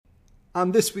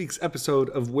On this week's episode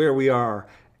of Where We Are,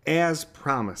 as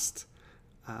promised,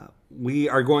 we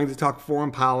are going to talk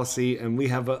foreign policy, and we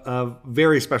have a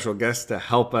very special guest to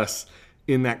help us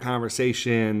in that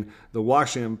conversation, the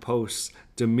Washington Post's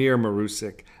Damir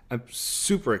Marusic. I'm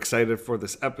super excited for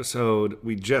this episode.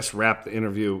 We just wrapped the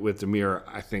interview with Damir.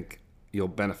 I think you'll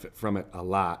benefit from it a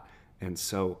lot. And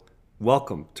so,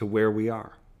 welcome to Where We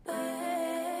Are.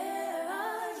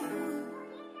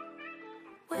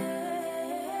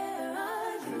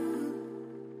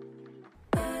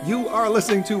 You are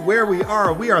listening to Where We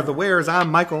Are. We are the Wheres.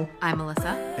 I'm Michael. I'm Melissa.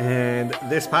 And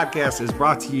this podcast is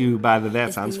brought to you by the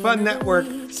That Sounds Fun Network,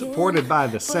 supported by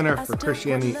the Center for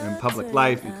Christianity and Public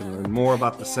Life. You can learn more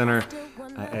about the center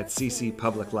at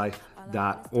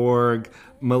ccpubliclife.org.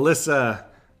 Melissa,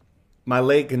 my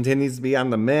leg continues to be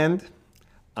on the mend.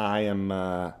 I'm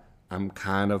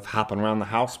kind of hopping around the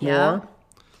house more. Yeah.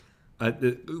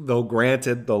 Though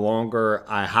granted, the longer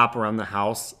I hop around the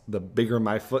house, the bigger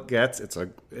my foot gets. It's a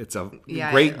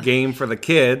great game for the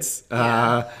kids.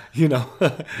 Yeah.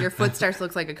 Your foot starts to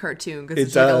look like a cartoon because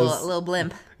it's like a little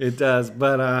blimp. It does,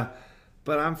 but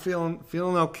I'm feeling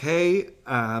okay.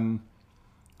 Have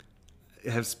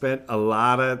spent a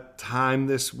lot of time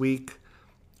this week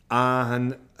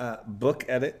on book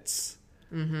edits.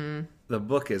 Mm-hmm. The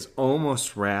book is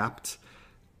almost wrapped.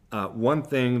 One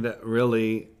thing that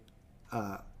really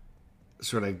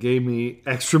sort of gave me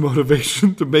extra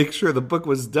motivation to make sure the book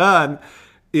was done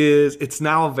is it's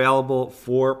now available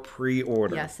for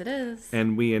pre-order. Yes, it is.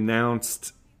 And we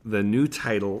announced the new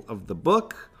title of the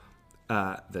book,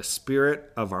 The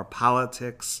Spirit of Our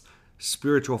Politics,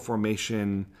 Spiritual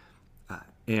Formation,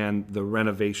 and the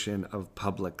Renovation of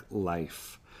Public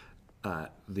Life.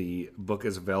 The book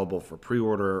is available for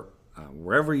pre-order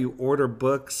wherever you order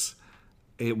books.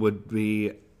 It would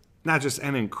be not just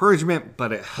an encouragement,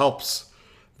 but it helps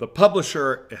the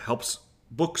publisher. It helps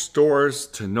bookstores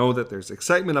to know that there's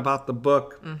excitement about the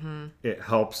book. Mm-hmm. It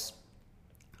helps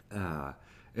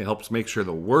make sure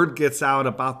the word gets out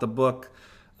about the book.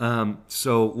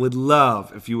 So would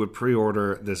love if you would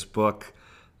pre-order this book.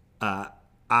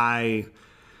 I've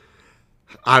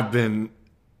been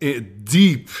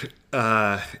deep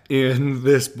in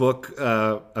this book.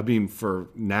 For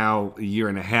now a year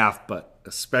and a half, but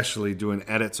especially doing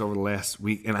edits over the last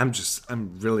week, and I'm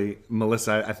really,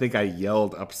 Melissa, I think I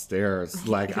yelled upstairs.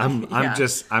 Like I'm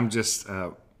just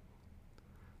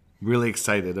really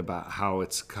excited about how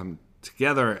it's come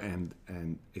together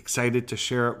and excited to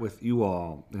share it with you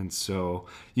all. And so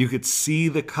you could see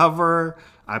the cover.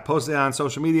 I posted it on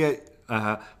social media,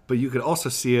 but you could also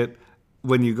see it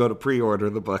when you go to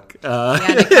pre-order the book.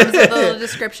 And it comes with a little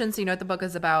description so you know what the book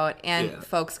is about. And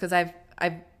folks, because I've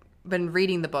been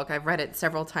reading the book. I've read it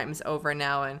several times over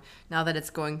now, and now that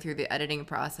it's going through the editing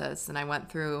process, and I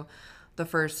went through the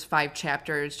first 5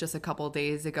 chapters just a couple of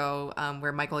days ago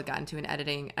where Michael had gotten to in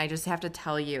editing. I just have to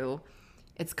tell you,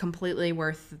 it's completely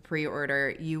worth the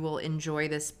pre-order. You will enjoy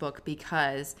this book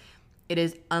because it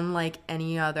is unlike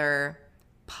any other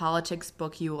politics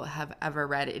book you will have ever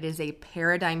read. It is a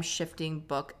paradigm-shifting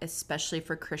book, especially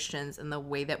for Christians in the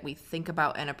way that we think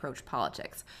about and approach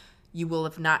politics. You will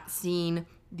have not seen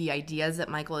the ideas that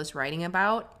Michael is writing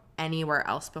about anywhere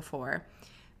else before.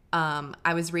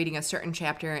 I was reading a certain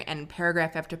chapter, and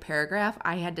paragraph after paragraph,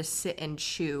 I had to sit and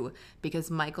chew because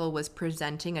Michael was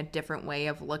presenting a different way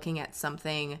of looking at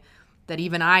something that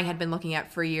even I had been looking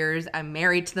at for years. I'm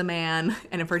married to the man,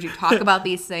 and I've heard you talk about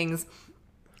these things.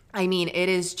 I mean, it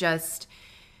is just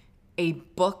a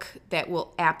book that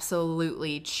will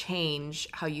absolutely change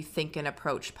how you think and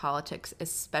approach politics,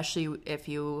 especially if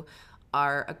you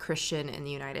are a Christian in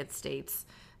the United States.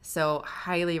 So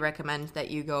highly recommend that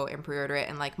you go and pre-order it.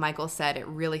 And like Michael said, it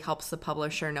really helps the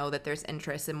publisher know that there's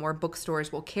interest, and more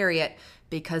bookstores will carry it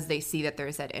because they see that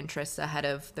there's that interest ahead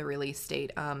of the release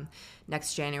date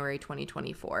next January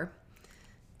 2024.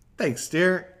 Thanks,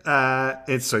 dear.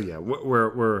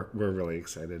 We're really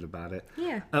excited about it.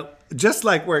 Yeah. Just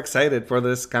like we're excited for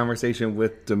this conversation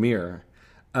with Damir.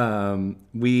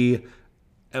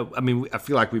 I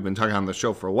feel like we've been talking on the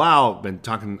show for a while, been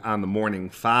talking on the Morning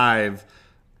 5.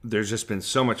 There's just been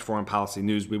so much foreign policy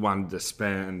news. We wanted to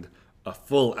spend a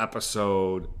full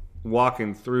episode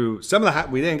walking through some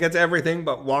of we didn't get to everything,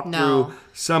 but through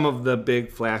some of the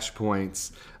big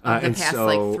flashpoints. The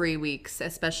past 3 weeks,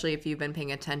 especially if you've been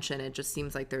paying attention, it just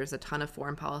seems like there's a ton of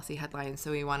foreign policy headlines.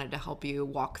 So we wanted to help you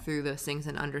walk through those things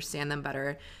and understand them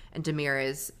better. And Damir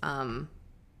is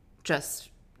just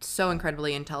so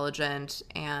incredibly intelligent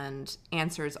and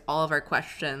answers all of our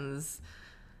questions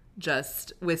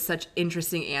just with such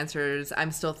interesting answers.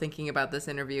 I'm still thinking about this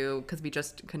interview because we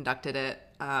just conducted it.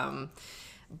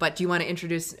 But do you want to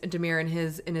introduce Damir in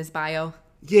his bio?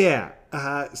 Yeah.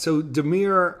 So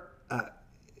Damir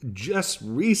just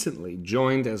recently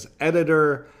joined as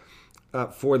editor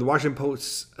for the Washington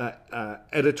Post's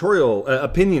editorial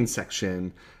opinion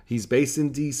section. He's based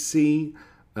in D.C.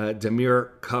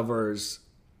 Damir covers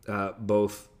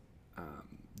both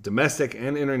domestic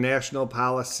and international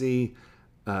policy,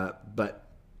 but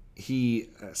he,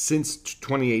 since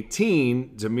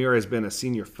 2018, Damir has been a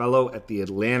senior fellow at the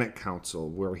Atlantic Council,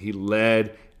 where he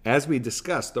led, as we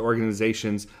discussed, the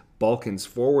organization's Balkans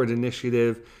Forward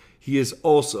initiative. He is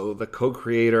also the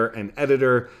co-creator and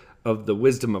editor of the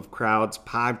Wisdom of Crowds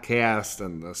podcast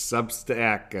and the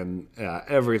Substack and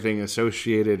everything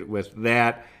associated with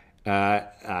that.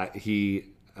 He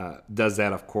does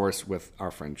that, of course, with our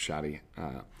friend Shadi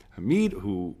Hamid,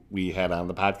 who we had on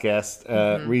the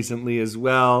podcast recently as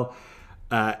well.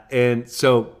 And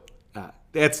so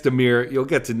that's Damir. You'll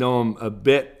get to know him a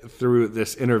bit through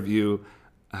this interview,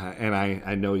 and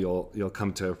I know you'll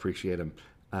come to appreciate him.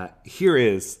 Here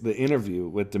is the interview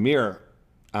with Damir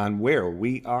on Where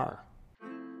We Are.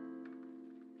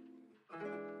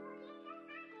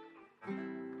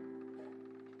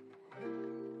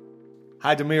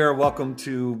 Hi, Damir. Welcome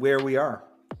to Where We Are.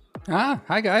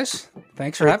 Hi guys.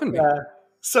 Thanks for having me.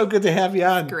 So good to have you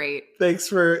on. Great. Thanks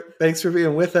for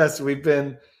being with us. We've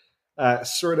been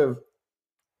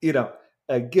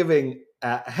giving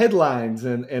headlines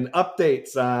and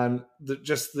updates on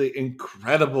the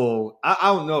incredible. I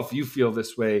don't know if you feel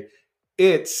this way.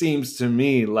 It seems to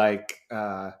me like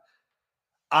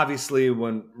obviously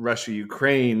when Russia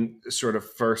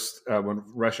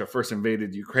first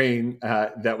invaded Ukraine,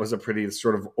 that was a pretty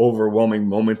sort of overwhelming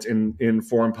moment in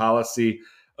foreign policy.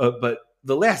 But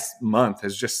the last month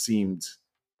has just seemed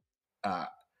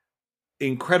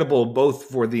incredible, both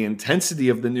for the intensity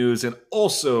of the news and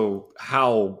also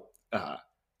how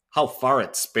far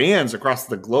it spans across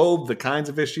the globe, the kinds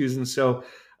of issues. And so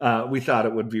we thought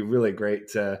it would be really great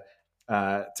to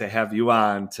have you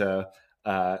on to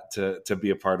be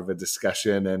a part of a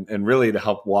discussion and really to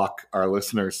help walk our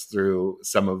listeners through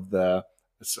some of the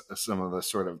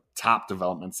sort of top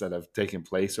developments that have taken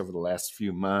place over the last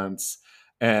few months.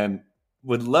 And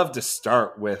would love to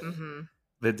start with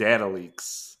the data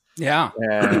leaks. Yeah.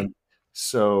 And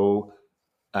so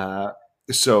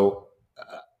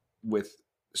with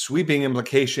sweeping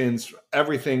implications,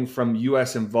 everything from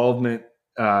U.S. involvement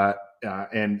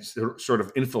and sort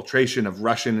of infiltration of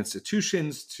Russian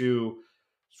institutions to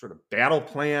sort of battle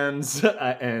plans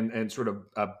and sort of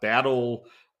battle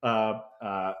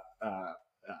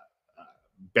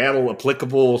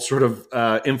applicable sort of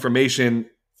information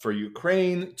for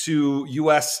Ukraine, to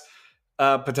U.S.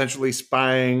 Potentially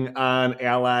spying on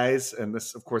allies. And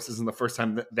this, of course, isn't the first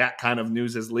time that kind of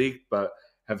news is leaked, but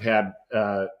have had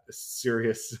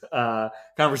serious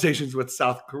conversations with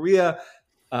South Korea.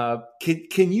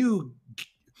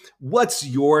 What's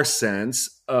your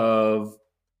sense of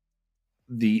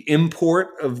the import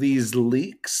of these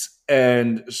leaks,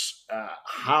 and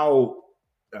how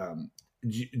do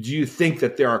you think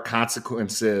that there are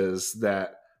consequences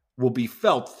that will be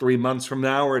felt 3 months from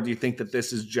now, or do you think that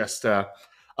this is just a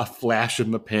flash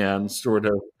in the pan sort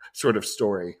of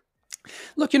story?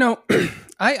 Look,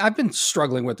 I've been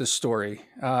struggling with this story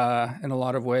in a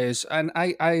lot of ways, and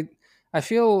I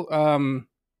feel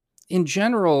in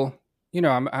general,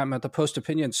 I'm at the post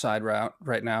opinion side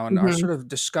right now, and our sort of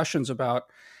discussions about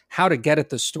how to get at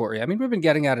this story. I mean, we've been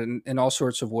getting at it in all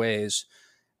sorts of ways.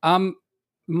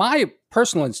 My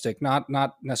personal instinct, not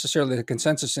necessarily the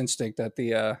consensus instinct at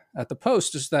the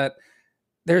Post, is that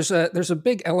there's a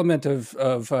big element of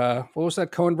what was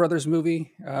that Coen Brothers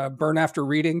movie, Burn After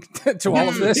Reading, to all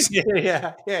of this.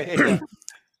 Yeah.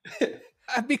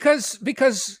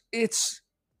 because it's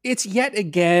yet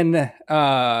again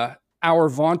our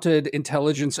vaunted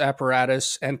intelligence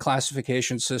apparatus and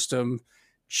classification system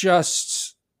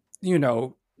just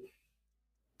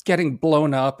getting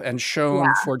blown up and shown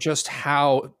for just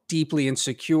how deeply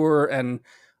insecure and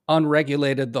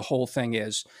unregulated the whole thing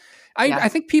is. I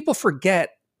think people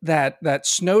forget that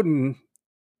Snowden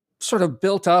sort of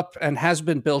built up and has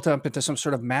been built up into some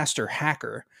sort of master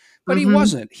hacker, but he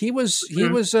wasn't. He was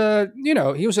a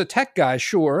tech guy,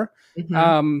 sure.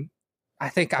 I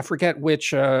think I forget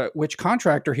which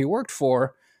contractor he worked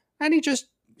for, and he just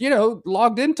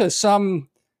logged into some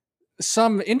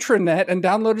intranet and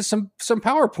downloaded some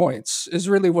PowerPoints is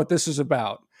really what this is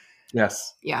about.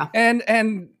 Yes. Yeah. And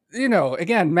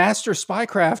again, master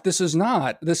spycraft. This is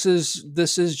not. This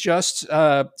is just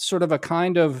sort of a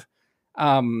kind of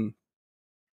a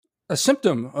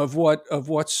symptom of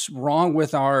what's wrong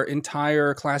with our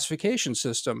entire classification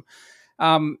system.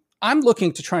 I'm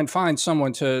looking to try and find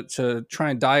someone to try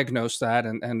and diagnose that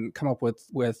and come up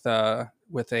with a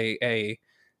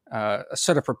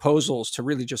set of proposals to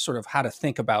really just sort of how to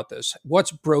think about this.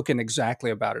 What's broken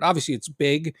exactly about it? Obviously, it's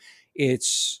big.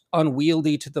 It's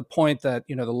unwieldy to the point that,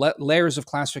 you know, the layers of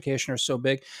classification are so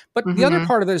big. But the other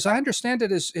part of it, as I understand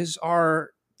it, is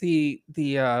the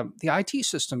IT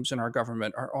systems in our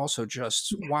government are also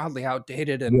just wildly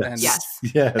outdated and yeah,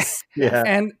 you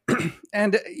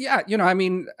know, I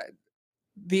mean,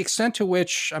 the extent to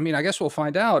which, I mean, I guess we'll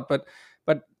find out, but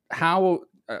how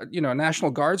you know, a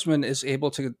National Guardsman is able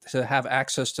to have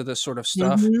access to this sort of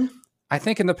stuff. I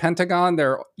think in the Pentagon,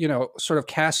 they're, you know, sort of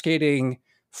cascading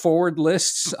forward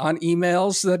lists on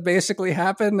emails that basically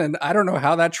happen, and I don't know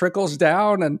how that trickles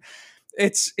down. And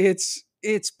it's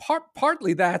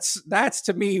partly that's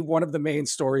to me one of the main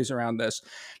stories around this.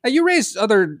 Now, you raised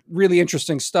other really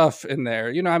interesting stuff in there.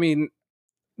 You know, I mean,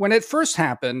 when it first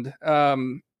happened,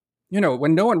 you know,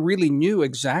 when no one really knew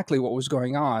exactly what was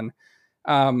going on,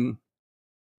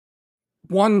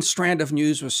 one strand of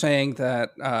news was saying that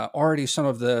already some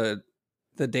of the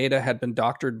data had been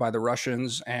doctored by the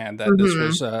Russians, and that this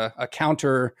was a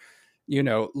counter, you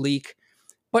know, leak.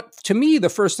 But to me, the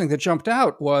first thing that jumped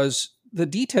out was the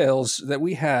details that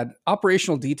we had,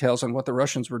 operational details on what the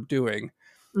Russians were doing.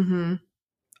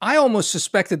 I almost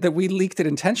suspected that we leaked it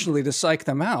intentionally to psych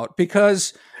them out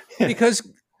because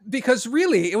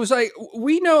really it was like,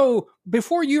 we know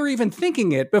before you're even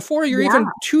thinking it, before you're even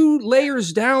 2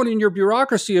 layers down in your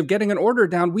bureaucracy of getting an order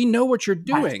down, we know what you're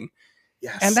doing.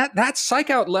 Yes. And that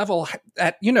psych out level,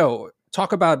 at, you know,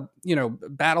 talk about, you know,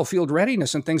 battlefield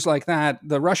readiness and things like that.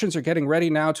 The Russians are getting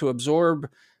ready now to absorb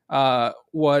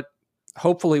what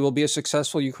hopefully will be a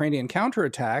successful Ukrainian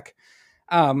counterattack.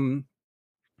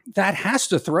 That has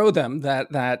to throw them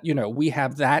that, you know, we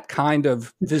have that kind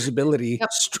of visibility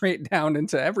straight down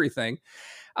into everything.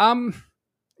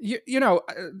 You know,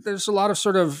 there's a lot of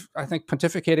sort of, I think,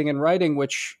 pontificating and writing,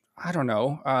 which I don't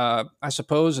know, I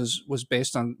suppose was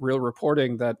based on real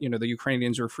reporting that, you know, the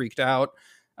Ukrainians were freaked out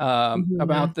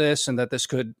about this, and that this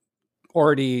could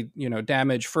already, you know,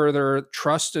 damage further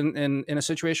trust in a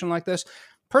situation like this.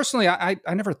 Personally, I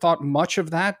never thought much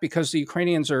of that, because the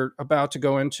Ukrainians are about to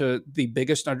go into the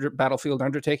biggest battlefield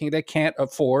undertaking. They can't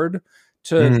afford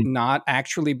to not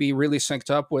actually be really synced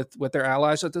up with their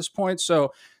allies at this point.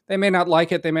 So they may not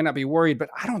like it. They may not be worried, but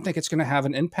I don't think it's going to have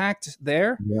an impact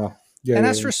there. And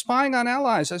as for spying on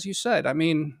allies, as you said, I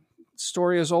mean,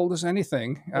 story as old as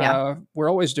anything. We're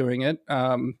always doing it.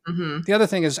 The other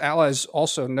thing is, allies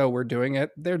also know we're doing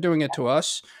it. They're doing it to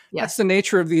us. That's the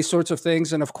nature of these sorts of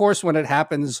things. And of course, when it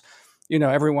happens, you know,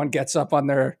 everyone gets up on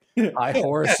their high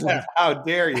horse. And, how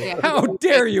dare you? How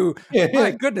dare you?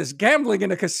 My goodness, gambling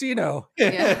in a casino.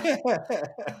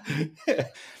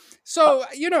 So,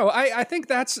 you know, I think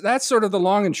that's sort of the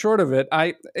long and short of it.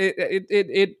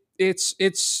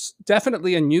 It's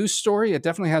definitely a news story. It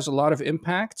definitely has a lot of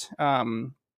impact.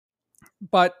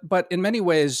 But in many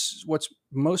ways, what's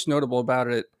most notable about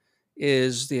it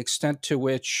is the extent to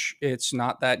which it's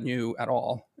not that new at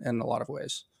all in a lot of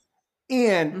ways.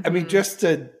 And I mean, just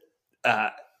to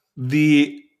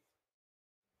the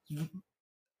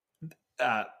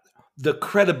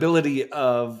credibility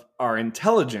of our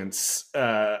intelligence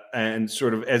and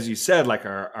sort of, as you said, like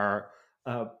our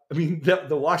I mean,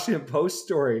 the Washington Post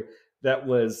story that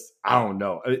was, I don't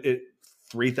know,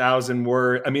 3,000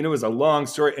 words. I mean, it was a long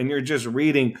story, and you're just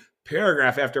reading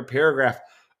paragraph after paragraph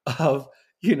of,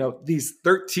 you know, these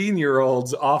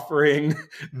 13-year-olds offering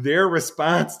their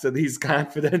response to these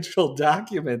confidential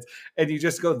documents. And you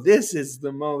just go, this is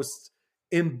the most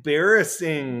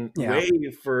embarrassing way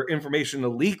for information to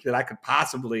leak that I could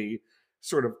possibly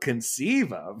sort of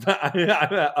conceive of.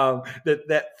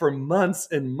 That for months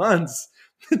and months,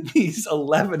 these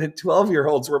 11 and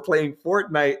 12-year-olds were playing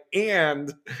Fortnite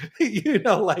and, you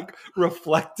know, like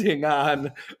reflecting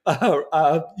on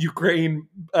Ukraine,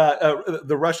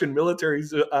 the Russian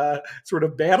military's sort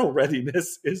of battle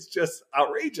readiness is just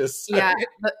outrageous. Yeah.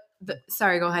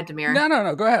 Sorry, go ahead, Damir.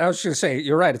 No, go ahead. I was just going to say,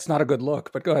 you're right. It's not a good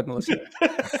look, but go ahead, Melissa.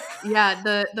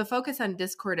 Yeah, the focus on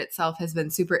Discord itself has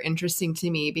been super interesting to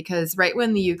me, because right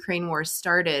when the Ukraine war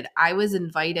started, I was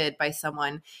invited by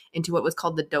someone into what was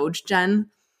called the Doge Gen,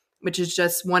 which is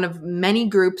just one of many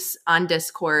groups on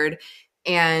Discord.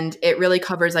 And it really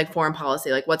covers like foreign policy,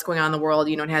 like what's going on in the world.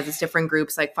 You know, it has these different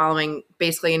groups like following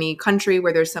basically any country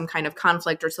where there's some kind of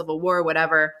conflict or civil war or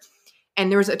whatever. And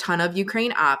there was a ton of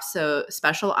Ukraine ops, so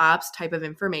special ops type of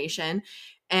information.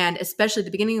 And especially at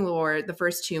the beginning of the war, the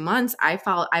first 2 months,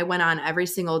 I went on every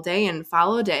single day and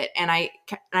followed it. And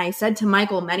I said to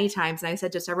Michael many times, and I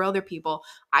said to several other people,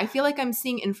 I feel like I'm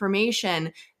seeing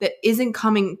information that isn't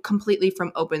coming completely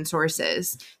from open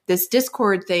sources. This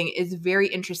Discord thing is very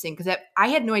interesting because I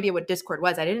had no idea what Discord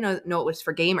was. I didn't know it was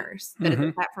for gamers, that it's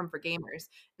a platform for gamers.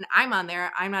 And I'm on there.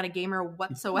 I'm not a gamer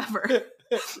whatsoever.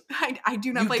 I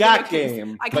do not play video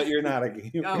games. But you're not a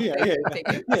gamer. Oh, yeah.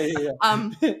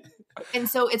 And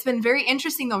so it's been very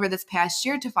interesting over this past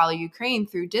year to follow Ukraine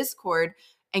through Discord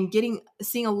and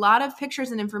seeing a lot of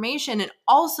pictures and information, and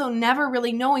also never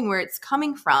really knowing where it's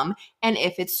coming from and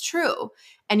if it's true.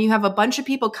 And you have a bunch of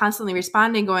people constantly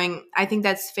responding going, I think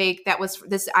that's fake. That was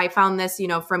this. I found this,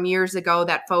 from years ago,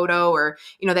 that photo, or,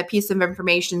 that piece of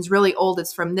information is really old.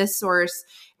 It's from this source,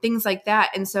 things like that.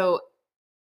 And so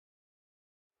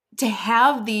to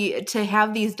have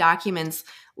these documents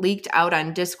leaked out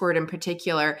on Discord in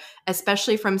particular,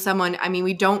 especially from someone, I mean,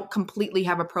 we don't completely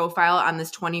have a profile on this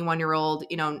 21-year-old,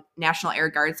 National Air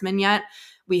Guardsman yet.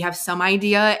 We have some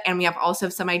idea, and we have also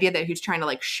some idea that he's trying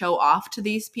to show off to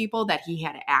these people that he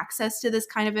had access to this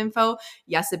kind of info.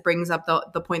 Yes, it brings up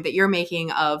the point that you're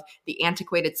making of the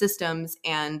antiquated systems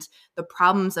and the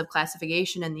problems of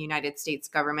classification in the United States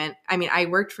government. I mean, I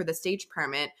worked for the State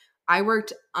Department. I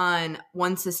worked on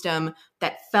one system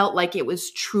that felt like it was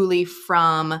truly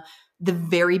from the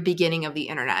very beginning of the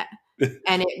internet.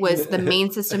 And it was the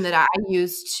main system that I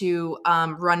used to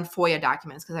run FOIA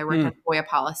documents, because I worked on FOIA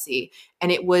policy.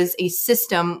 And it was a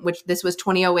system, which this was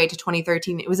 2008 to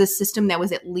 2013. It was a system that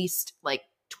was at least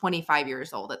 25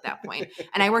 years old at that point.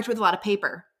 And I worked with a lot of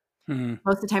paper.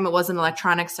 Most of the time it wasn't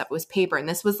electronic stuff, it was paper. And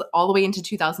this was all the way into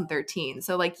 2013.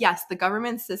 So yes, the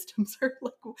government systems are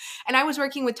and I was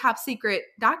working with top secret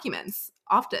documents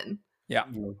often. Yeah.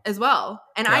 As well.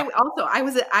 And yeah. I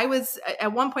was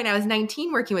at one point I was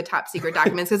 19 working with top secret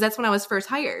documents, because that's when I was first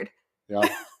hired. Yeah.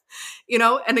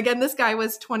 And again, this guy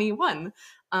was 21.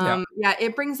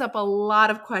 It brings up a lot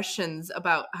of questions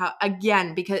about how,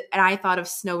 again, and I thought of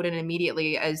Snowden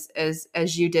immediately as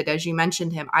you did, as you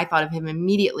mentioned him. I thought of him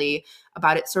immediately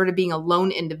about it sort of being a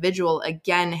lone individual,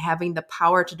 again, having the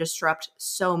power to disrupt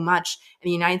so much. And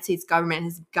the United States government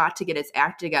has got to get its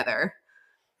act together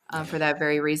for that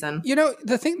very reason.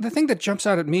 The thing that jumps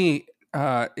out at me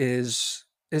is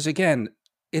again,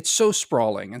 it's so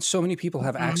sprawling and so many people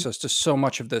have access to so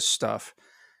much of this stuff.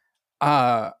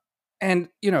 And,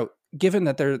 given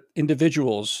that they're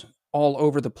individuals all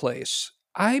over the place,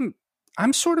 I'm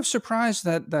sort of surprised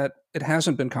that it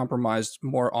hasn't been compromised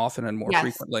more often and more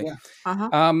frequently. Yeah.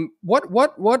 Uh-huh.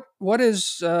 What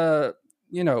is,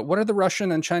 what are the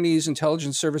Russian and Chinese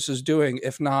intelligence services doing,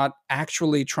 if not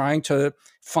actually trying to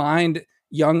find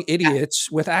young idiots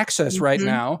with access right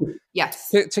now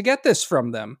to get this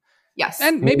from them? Yes.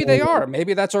 And maybe they are.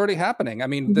 Maybe that's already happening. I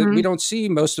mean, we don't see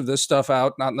most of this stuff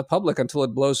not in the public until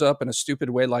it blows up in a stupid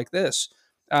way like this.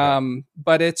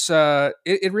 But it's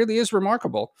it really is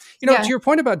remarkable. To your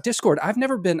point about Discord, I've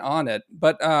never been on it,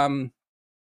 but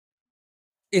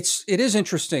it is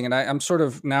interesting. And I'm sort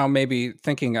of now maybe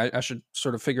thinking I should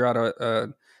sort of figure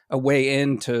out a way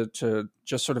in to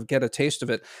just sort of get a taste of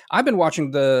it. I've been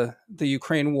watching the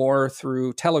Ukraine war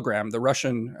through Telegram, the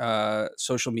Russian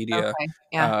social media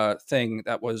thing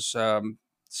that was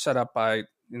set up by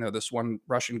this one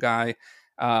Russian guy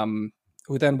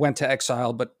who then went to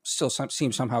exile, but still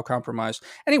seems somehow compromised.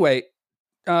 Anyway,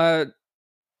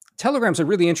 Telegram's a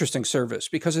really interesting service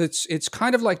because it's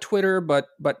kind of like Twitter, but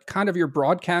kind of you're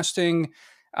broadcasting.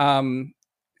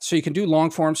 So you can do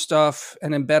long form stuff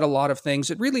and embed a lot of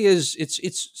things. It really is.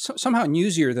 It's somehow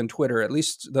newsier than Twitter, at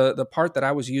least the part that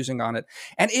I was using on it.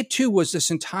 And it too was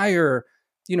this entire,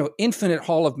 infinite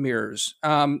hall of mirrors.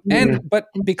 But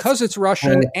because it's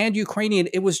Russian and Ukrainian,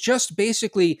 it was just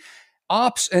basically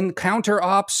ops and counter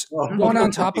ops, one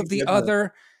on top of the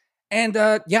other. And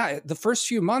the first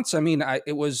few months, I mean,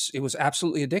 it was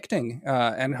absolutely addicting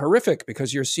and horrific,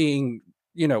 because you're seeing.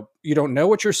 You don't know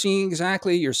what you're seeing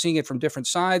exactly. You're seeing it from different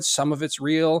sides. Some of it's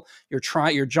real.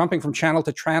 You're jumping from channel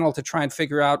to channel to try and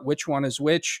figure out which one is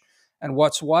which and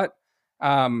what's what.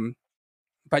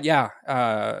 But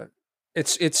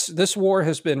it's this war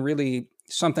has been really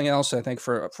something else, I think,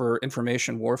 for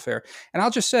information warfare. And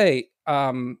I'll just say,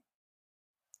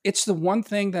 it's the one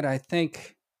thing that I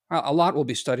think a lot will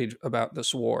be studied about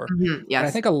this war. Mm-hmm. Yes. And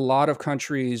I think a lot of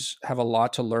countries have a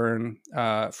lot to learn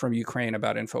from Ukraine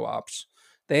about info ops.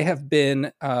 They have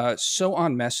been so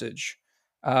on message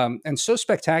and so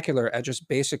spectacular at just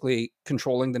basically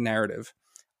controlling the narrative.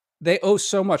 They owe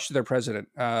so much to their president.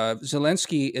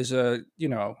 Zelensky is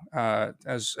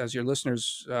as your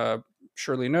listeners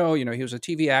surely know, he was a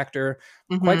TV actor,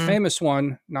 quite Mm-hmm. famous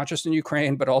one, not just in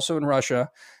Ukraine, but also in Russia.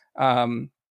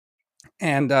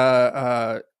 And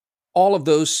all of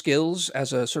those skills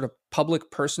as a sort of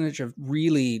public personage have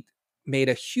really made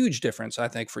a huge difference, I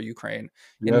think, for Ukraine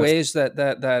in ways that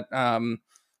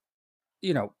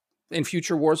in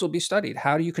future wars will be studied.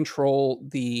 How do you control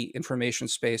the information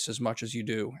space as much as you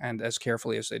do and as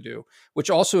carefully as they do, which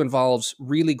also involves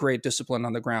really great discipline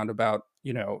on the ground about,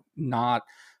 not,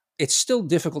 it's still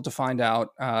difficult to find out,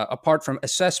 apart from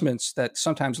assessments that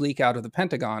sometimes leak out of the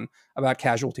Pentagon about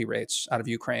casualty rates out of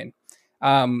Ukraine.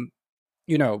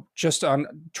 Just on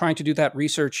trying to do that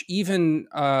research, even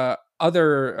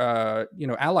other,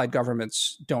 allied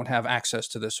governments don't have access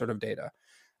to this sort of data.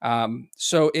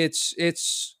 So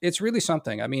it's really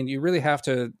something. I mean, you really have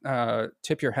to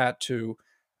tip your hat to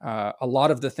a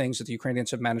lot of the things that the Ukrainians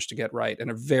have managed to get right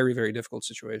in a very, very difficult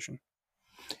situation.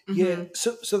 Yeah.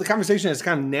 So the conversation has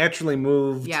kind of naturally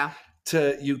moved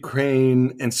to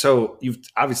Ukraine. And so you've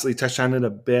obviously touched on it a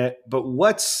bit, but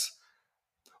what's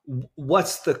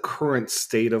the current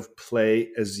state of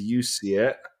play as you see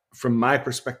it? From my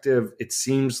perspective, it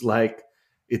seems like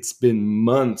it's been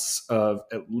months of,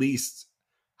 at least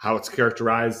how it's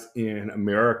characterized in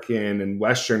American and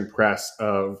Western press,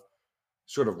 of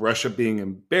sort of Russia being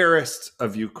embarrassed,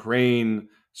 of Ukraine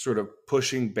sort of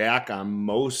pushing back on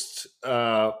most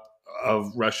of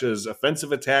Russia's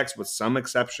offensive attacks, with some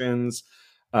exceptions.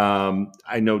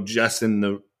 I know just in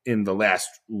the last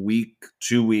week,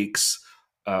 2 weeks,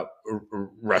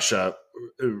 Russia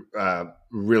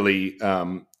really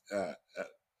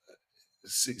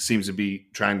seems to be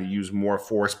trying to use more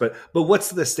force. But what's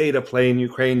the state of play in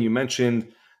Ukraine? You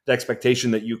mentioned the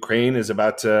expectation that Ukraine is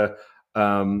about to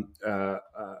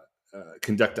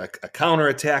conduct a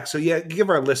counterattack. So give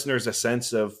our listeners a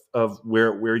sense of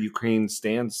where Ukraine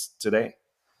stands today.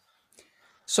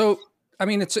 So, I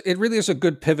mean, it really is a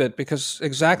good pivot, because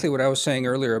exactly what I was saying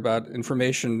earlier about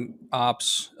information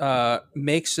ops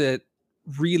makes it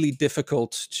really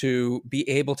difficult to be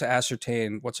able to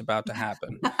ascertain what's about to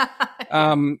happen.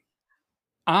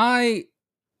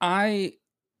 I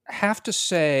have to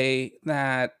say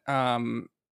that,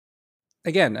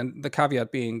 again, and the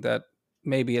caveat being that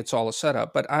maybe it's all a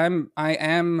setup, but I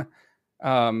am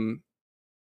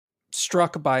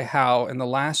struck by how in the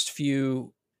last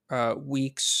few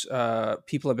weeks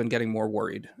people have been getting more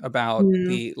worried about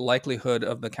the likelihood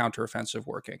of the counteroffensive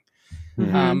working.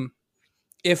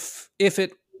 If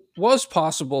it was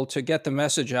possible to get the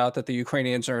message out that the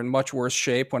Ukrainians are in much worse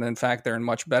shape when in fact they're in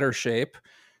much better shape,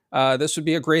 this would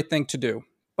be a great thing to do.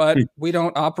 But we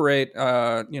don't operate,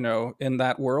 in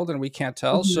that world, and we can't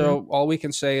tell. So all we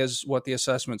can say is what the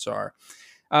assessments are.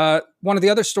 One of the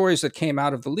other stories that came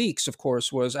out of the leaks, of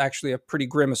course, was actually a pretty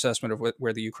grim assessment of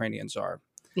where the Ukrainians are.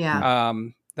 Yeah.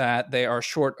 That they are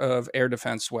short of air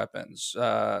defense weapons.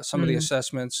 Some of the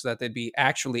assessments that they'd be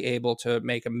actually able to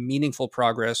make a meaningful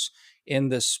progress in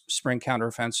this spring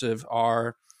counteroffensive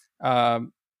are,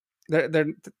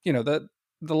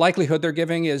 the likelihood they're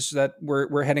giving is that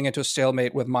we're heading into a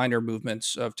stalemate with minor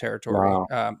movements of territory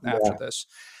after this.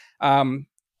 By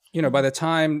the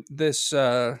time this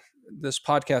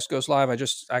podcast goes live, I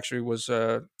just actually was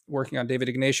working on David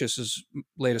Ignatius's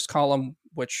latest column,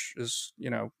 which is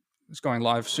going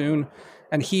live soon,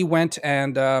 and he went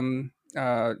and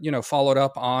followed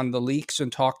up on the leaks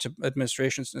and talked to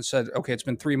administrations and said, okay, it's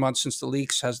been 3 months since the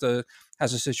leaks. Has the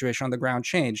situation on the ground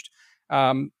changed?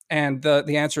 And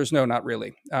the answer is no, not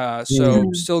really.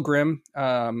 So still grim.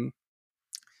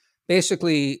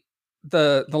 Basically,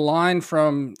 the line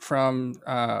from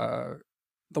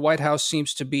the White House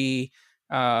seems to be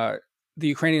the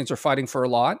Ukrainians are fighting for a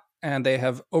lot, and they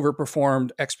have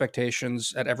overperformed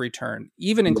expectations at every turn,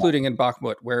 even including in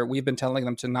Bakhmut, where we've been telling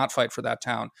them to not fight for that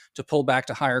town, to pull back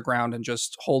to higher ground and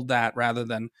just hold that rather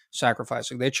than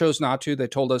sacrificing. They chose not to. They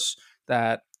told us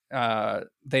that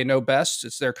they know best.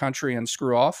 It's their country, and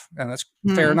screw off. And that's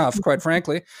fair enough, quite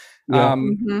frankly.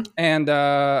 And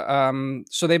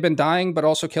so they've been dying, but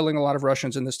also killing a lot of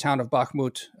Russians in this town of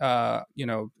Bakhmut,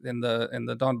 in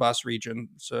the Donbass region.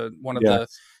 So one of the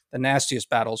nastiest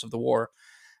battles of the war.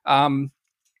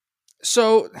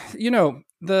 So,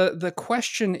 the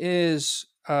question is,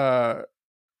 the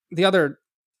other,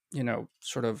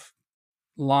 sort of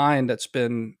line that's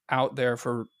been out there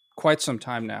for quite some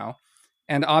time now,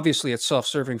 and obviously it's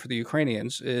self-serving for the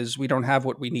Ukrainians, is we don't have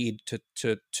what we need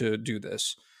to do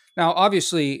this. Now,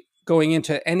 obviously, going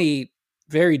into any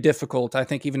very difficult, I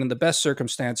think even in the best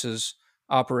circumstances,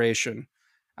 operation,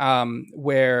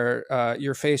 where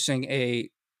you're facing a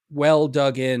well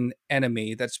dug in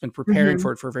enemy that's been preparing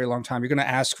for it for a very long time, you're going to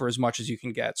ask for as much as you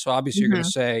can get. So obviously you're going to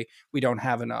say, we don't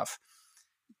have enough.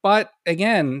 But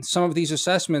again, some of these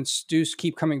assessments do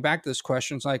keep coming back to this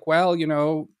question. It's like, well,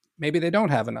 maybe they don't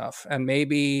have enough. And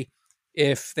maybe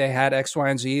if they had X, Y,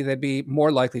 and Z, they'd be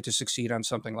more likely to succeed on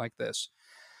something like this.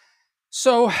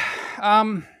 So,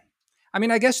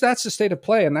 I guess that's the state of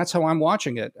play, and that's how I'm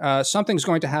watching it. Something's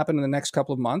going to happen in the next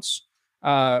couple of months,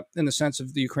 in the sense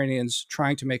of the Ukrainians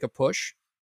trying to make a push.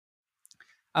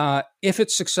 If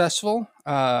it's successful,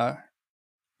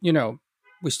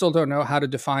 we still don't know how to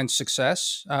define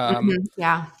success.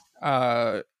 Yeah.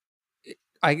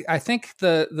 I think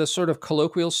the sort of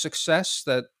colloquial success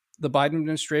that the Biden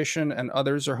administration and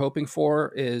others are hoping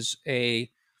for is a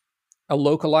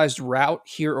localized rout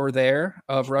here or there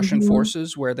of Russian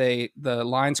forces where the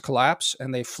lines collapse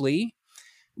and they flee,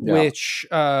 which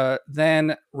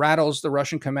then rattles the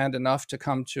Russian command enough to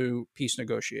come to peace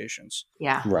negotiations.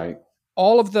 Yeah. Right.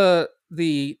 All of this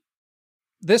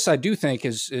I do think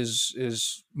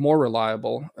is more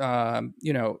reliable. A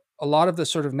lot of the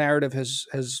sort of narrative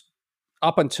has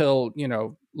up until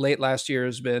late last year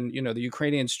has been the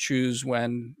Ukrainians choose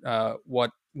when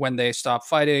they stop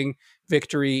fighting,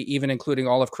 victory, even including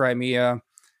all of Crimea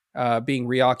being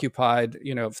reoccupied.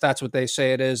 If that's what they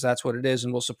say it is, that's what it is,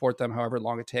 and we'll support them however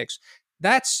long it takes.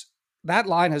 That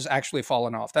line has actually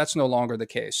fallen off. That's no longer the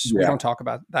case. Yeah. We don't talk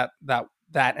about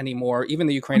that anymore. Even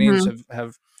the Ukrainians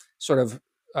have sort of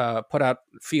put out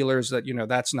feelers that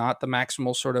that's not the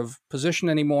maximal sort of position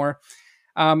anymore.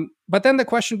 But then the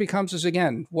question becomes is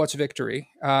again, what's victory?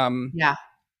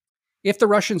 If the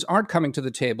Russians aren't coming to the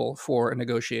table for a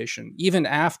negotiation, even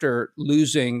after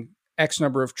losing X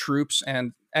number of troops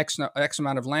and X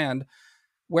amount of land,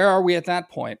 where are we at that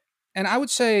point? And I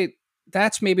would say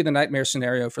that's maybe the nightmare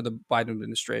scenario for the Biden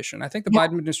administration. I think the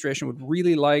Biden administration would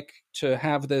really like to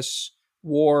have this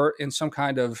war in some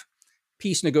kind of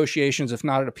peace negotiations, if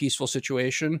not at a peaceful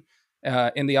situation,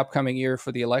 in the upcoming year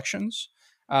for the elections.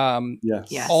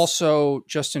 Yes. Also,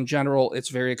 just in general, it's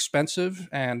very expensive,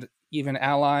 and even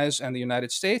allies and the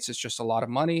United States, it's just a lot of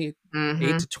money,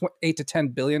 $8 to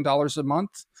 $10 billion a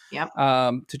month,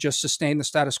 to just sustain the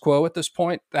status quo at this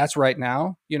point. That's right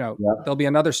now. There'll be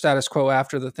another status quo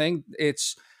after the thing.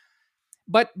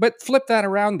 But flip that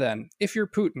around then. If you're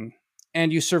Putin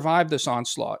and you survive this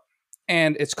onslaught,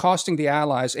 and it's costing the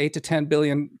allies $8 to $10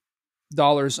 billion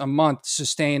a month to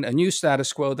sustain a new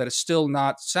status quo that is still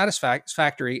not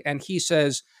satisfactory, and he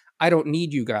says, "I don't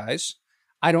need you guys.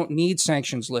 I don't need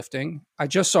sanctions lifting." I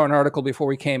just saw an article before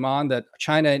we came on that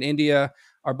China and India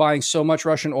are buying so much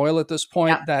Russian oil at this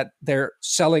point that they're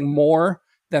selling more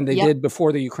than they did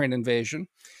before the Ukraine invasion.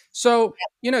 So,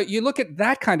 you look at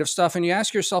that kind of stuff and you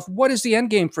ask yourself, what is the end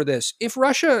game for this? If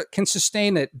Russia can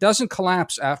sustain it, doesn't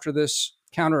collapse after this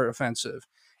counteroffensive,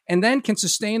 and then can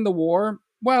sustain the war,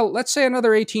 well, let's say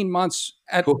another 18 months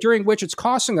during which it's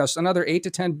costing us another $8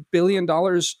 to $10 billion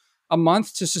a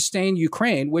month to sustain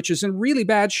Ukraine, which is in really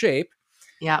bad shape.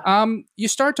 You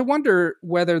start to wonder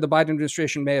whether the Biden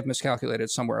administration may have miscalculated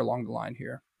somewhere along the line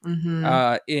here,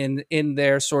 in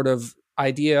their sort of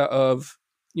idea of,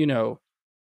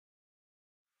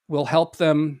 we'll help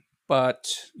them,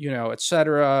 but, et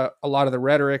cetera. A lot of the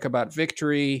rhetoric about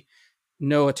victory,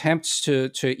 no attempts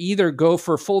to either go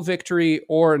for full victory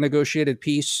or a negotiated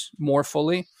peace more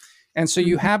fully. And so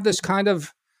you have this kind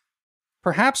of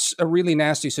perhaps a really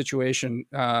nasty situation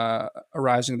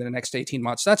arising in the next 18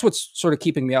 months. That's what's sort of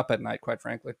keeping me up at night, quite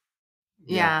frankly.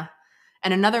 Yeah.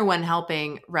 And another one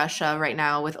helping Russia right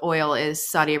now with oil is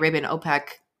Saudi Arabia and OPEC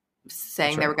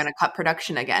saying they were going to cut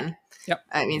production again.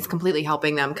 I mean, it's completely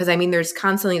helping them because, there's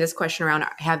constantly this question around,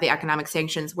 have the economic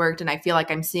sanctions worked? And I feel like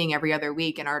I'm seeing every other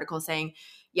week an article saying,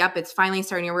 yep, it's finally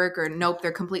starting to work, or nope,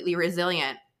 they're completely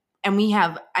resilient. And we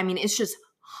have, it's just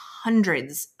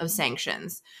hundreds of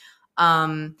sanctions.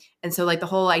 And so like the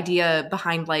whole idea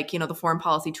behind the foreign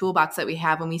policy toolbox that we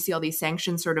have when we see all these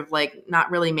sanctions sort of like not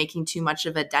really making too much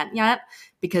of a dent yet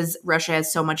because Russia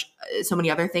has so many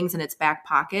other things in its back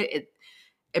pocket.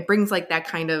 It brings like that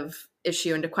kind of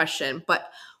issue into question. But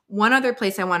one other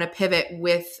place I want to pivot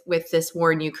with this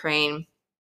war in Ukraine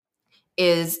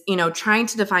is, trying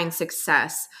to define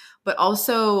success, but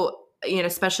also,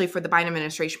 especially for the Biden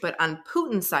administration, but on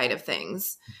Putin's side of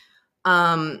things,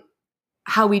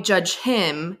 how we judge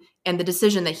him and the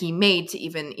decision that he made to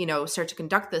even, start to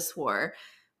conduct this war.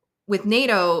 With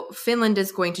NATO, Finland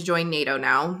is going to join NATO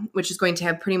now, which is going to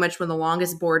have pretty much one of the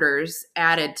longest borders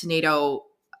added to NATO,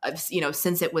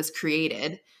 since it was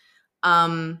created.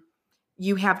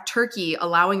 You have Turkey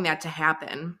allowing that to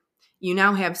happen. You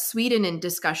now have Sweden in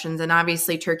discussions, and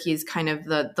obviously Turkey is kind of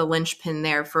the linchpin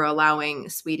there for allowing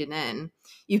Sweden in.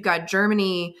 You've got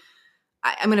Germany,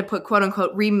 I'm going to put quote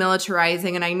unquote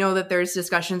remilitarizing, and I know that there's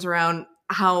discussions around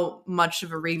how much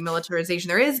of a remilitarization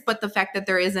there is, but the fact that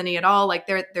there is any at all, like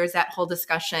there's that whole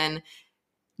discussion.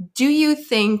 Do you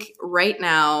think right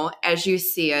now, as you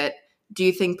see it, do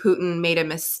you think Putin made a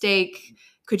mistake?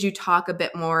 Could you talk a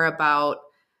bit more about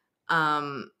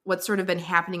what's sort of been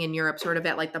happening in Europe, sort of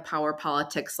at like the power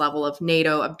politics level of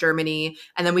NATO, of Germany,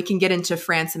 and then we can get into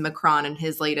France and Macron and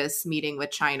his latest meeting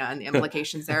with China and the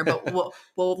implications there. But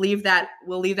we'll leave that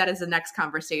as the next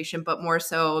conversation. But more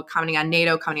so commenting on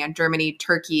NATO, commenting on Germany,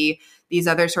 Turkey, these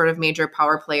other sort of major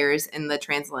power players in the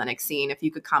transatlantic scene. If you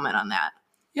could comment on that.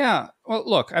 Yeah. Well,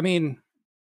 look, I mean,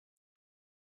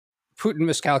 Putin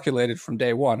miscalculated from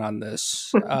day one on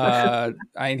this.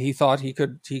 He thought he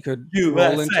could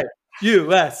roll into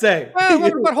USA.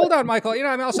 Well, but hold on, Michael.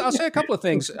 I'll say a couple of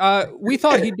things. We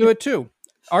thought he'd do it too.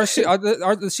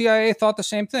 The CIA thought the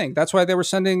same thing. That's why they were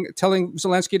telling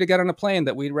Zelensky to get on a plane,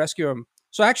 that we'd rescue him.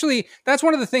 So actually, that's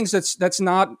one of the things that's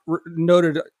not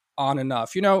noted on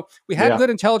enough. We had good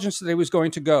intelligence that he was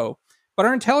going to go, but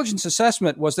our intelligence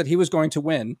assessment was that he was going to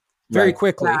win very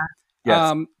quickly. Yeah.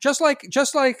 Yes. Just like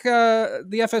the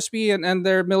FSB and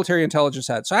their military intelligence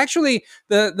had. So actually,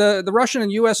 the Russian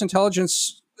and U.S.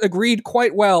 intelligence agreed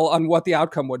quite well on what the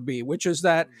outcome would be, which is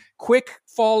that quick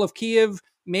fall of Kiev.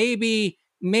 Maybe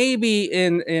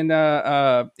in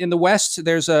the West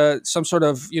there's some sort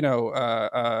of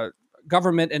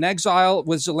government in exile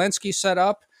with Zelensky set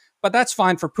up, but that's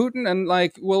fine for Putin, and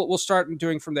like we'll start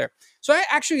doing from there. So I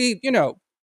actually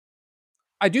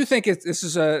I do think this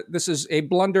is a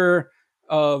blunder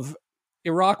of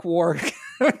Iraq War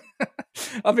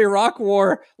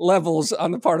levels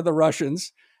on the part of the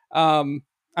Russians.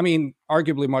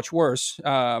 Arguably much worse.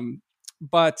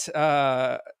 But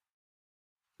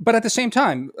at the same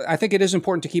time, I think it is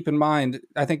important to keep in mind.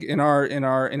 I think in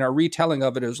our retelling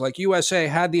of it is like USA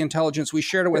had the intelligence, we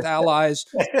shared it with allies,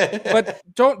 but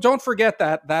don't forget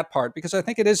that part, because I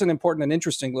think it is an important and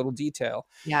interesting little detail.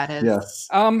 Yeah, it is. Yes.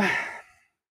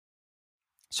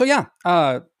 So yeah,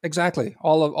 exactly.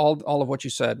 All of what you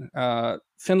said.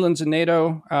 Finland's in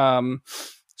NATO.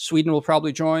 Sweden will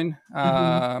probably join.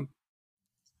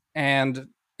 And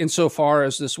insofar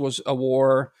as this was a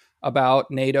war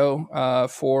about NATO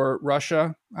for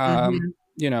Russia,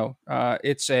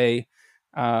 it's a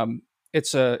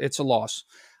loss.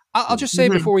 I'll just say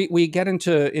before we get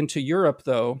into Europe,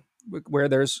 though, where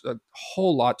there's a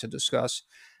whole lot to discuss.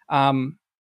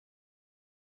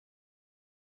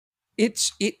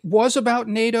 It was about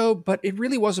NATO, but it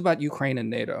really was about Ukraine and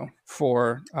NATO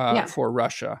for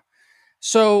Russia.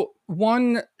 So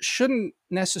one shouldn't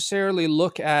necessarily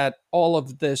look at all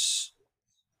of this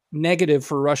negative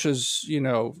for Russia's,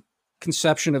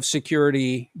 conception of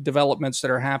security developments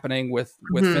that are happening with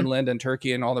Finland and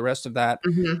Turkey and all the rest of that,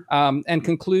 and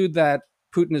conclude that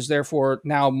Putin is therefore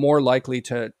now more likely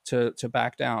to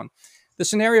back down. The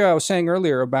scenario I was saying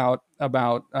earlier about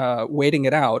waiting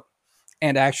it out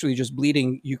and actually just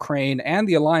bleeding Ukraine and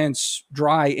the alliance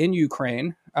dry in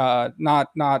Ukraine,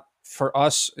 not for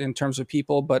us in terms of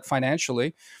people, but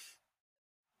financially,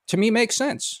 to me makes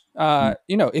sense.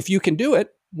 If you can do it,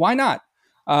 why not?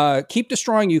 Keep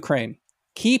destroying Ukraine.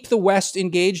 Keep the West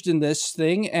engaged in this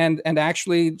thing and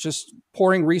actually just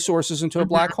pouring resources into a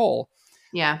black hole.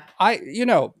 Yeah.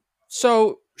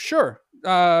 So sure,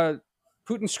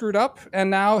 Putin screwed up, and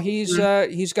now he's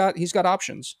got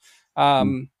options.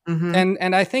 And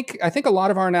I think a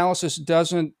lot of our analysis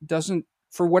doesn't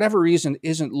for whatever reason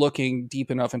isn't looking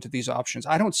deep enough into these options.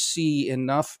 I don't see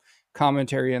enough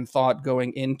commentary and thought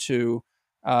going into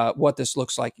what this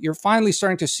looks like. You're finally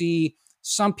starting to see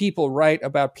some people write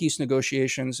about peace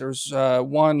negotiations. There's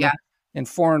one in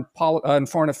Foreign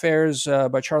Affairs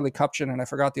by Charlie Kupchan, and I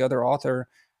forgot the other author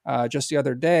just the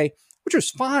other day, which was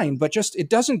fine, but just it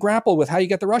doesn't grapple with how you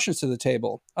get the Russians to the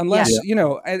table. Unless,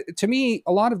 to me,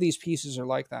 a lot of these pieces are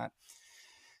like that.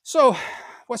 So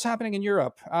what's happening in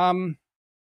Europe?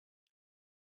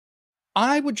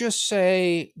 I would just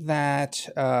say that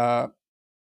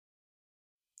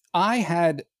I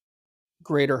had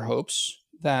greater hopes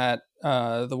that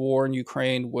the war in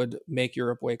Ukraine would make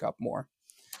Europe wake up more.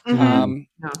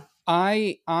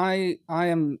 I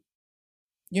am,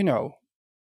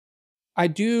 I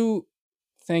do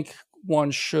think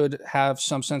one should have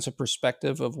some sense of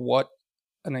perspective of what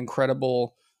an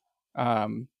incredible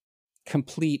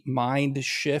complete mind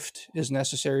shift is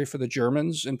necessary for the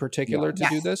Germans in particular to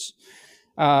do this.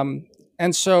 And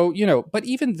so, but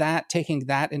even that, taking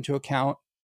that into account,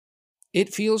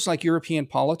 it feels like European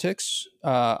politics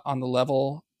on the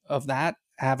level of that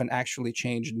haven't actually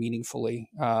changed meaningfully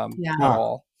at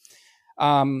all.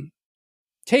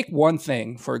 Take one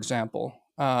thing, for example,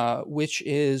 which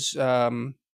is,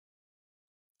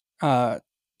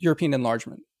 European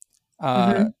enlargement.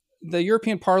 The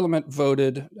European Parliament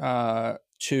voted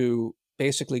to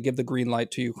basically give the green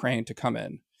light to Ukraine to come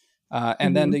in.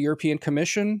 And then the European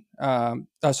Commission,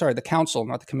 the Council,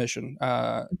 not the Commission.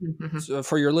 So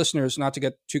for your listeners, not to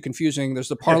get too confusing, there's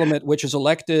the Parliament, which is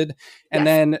elected. And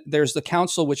then there's the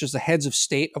Council, which is the heads of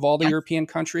state of all the European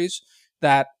countries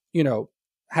that,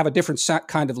 have a different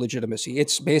kind of legitimacy.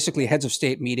 It's basically heads of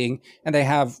state meeting, and they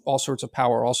have all sorts of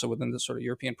power also within this sort of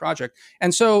European project.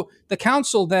 And so the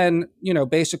Council then,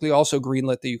 basically also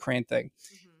greenlit the Ukraine thing.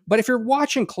 But if you're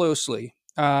watching closely,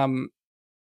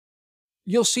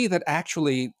 you'll see that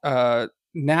actually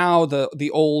now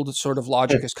the old sort of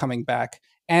logic is coming back.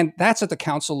 And that's at the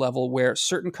Council level, where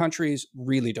certain countries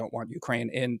really don't want Ukraine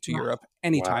into Europe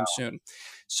anytime soon.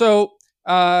 So,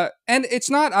 and it's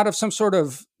not out of some sort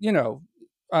of,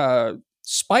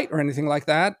 spite or anything like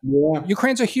that. Yeah.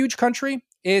 Ukraine's a huge country.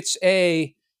 It's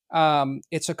a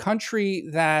country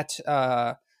that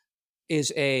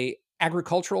is a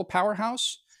agricultural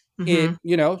powerhouse. It,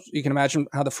 you can imagine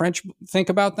how the French think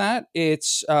about that.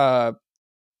 It's how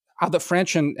the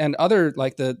French and other,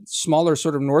 like the smaller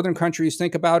sort of northern countries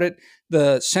think about it.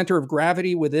 The center of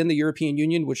gravity within the European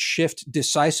Union would shift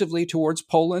decisively towards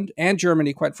Poland and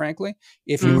Germany, quite frankly,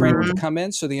 if Ukraine were to come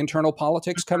in. So the internal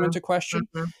politics come into question.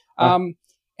 And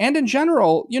in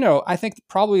general, I think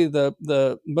probably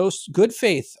the most good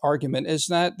faith argument is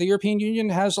that the European Union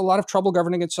has a lot of trouble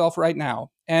governing itself right now.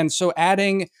 And so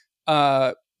adding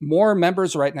more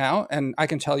members right now, and I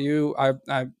can tell you,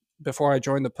 I before I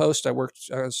joined the Post, I worked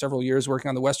several years working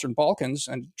on the Western Balkans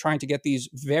and trying to get these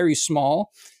very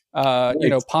small,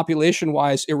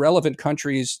 population-wise irrelevant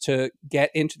countries to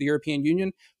get into the European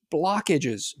Union.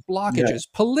 Blockages,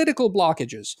 political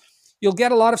blockages. You'll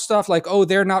get a lot of stuff like, oh,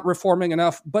 they're not reforming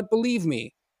enough. But believe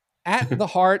me, at the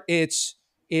heart, it's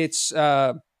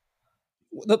the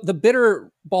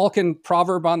bitter Balkan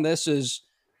proverb on this is,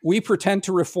 we pretend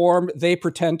to reform, they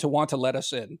pretend to want to let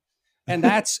us in. And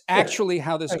that's actually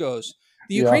how this goes.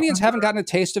 The Ukrainians haven't gotten a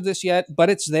taste of this yet,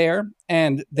 but it's there.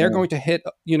 And they're going to hit,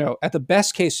 at the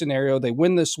best case scenario, they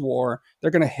win this war, they're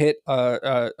going to hit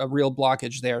a real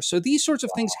blockage there. So these sorts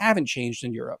of things haven't changed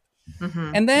in Europe.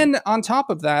 And then on top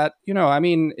of that,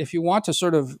 if you want to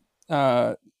sort of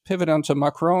pivot onto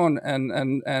Macron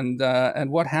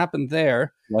and what happened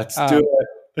there. Let's do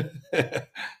it.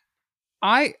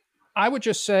 I would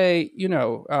just say,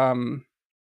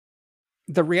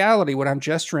 the reality, what I'm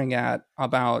gesturing at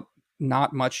about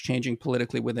not much changing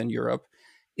politically within Europe,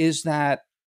 is that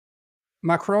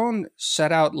Macron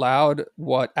said out loud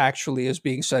what actually is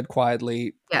being said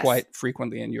quietly quite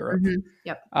frequently in Europe.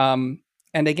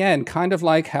 And again, kind of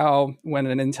like how when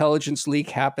an intelligence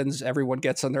leak happens, everyone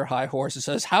gets on their high horse and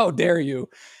says, "How dare you?"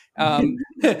 Gotta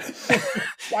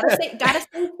save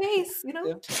face,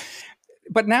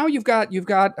 But now you've got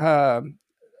the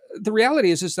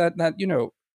reality is that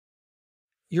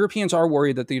Europeans are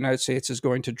worried that the United States is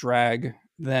going to drag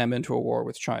them into a war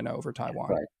with China over Taiwan.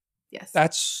 Right.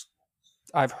 Yes.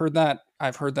 I've heard that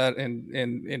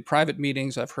in private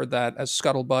meetings. I've heard that as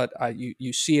scuttlebutt.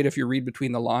 You see it if you read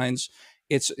between the lines.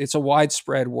 It's a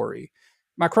widespread worry.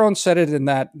 Macron said it in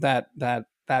that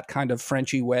kind of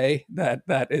Frenchy way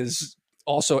that is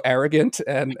also arrogant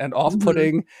and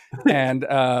off-putting and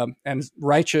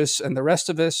righteous and the rest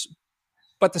of this,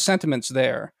 but the sentiment's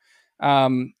there.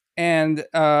 So in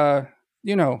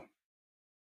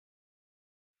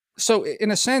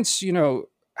a sense,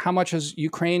 how much has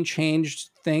Ukraine changed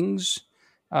things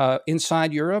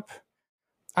inside Europe?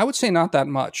 I would say not that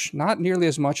much, not nearly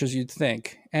as much as you'd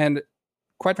think. And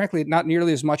quite frankly, not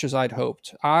nearly as much as I'd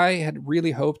hoped. I had really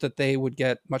hoped that they would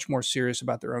get much more serious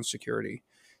about their own security.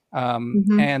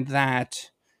 And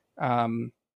that,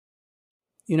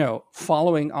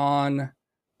 following on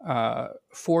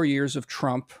 4 years of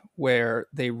Trump, where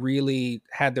they really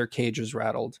had their cages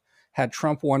rattled, had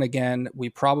Trump won again, we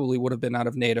probably would have been out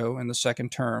of NATO in the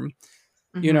second term,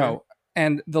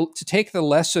 and to take the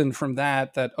lesson from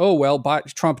that,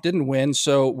 Trump didn't win,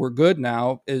 so we're good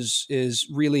now is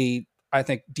really, I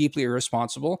think, deeply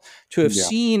irresponsible. To have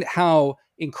seen how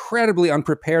incredibly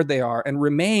unprepared they are and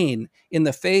remain in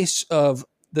the face of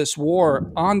this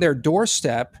war on their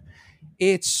doorstep,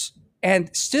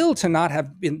 and still to not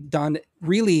have been done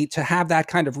really to have that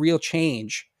kind of real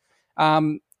change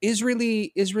is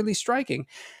really striking.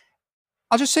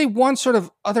 I'll just say one sort of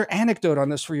other anecdote on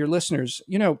this for your listeners.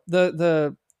 You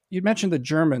mentioned the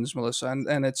Germans, Melissa,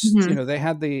 and it's they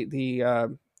had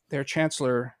their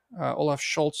chancellor Olaf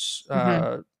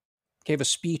Scholz gave a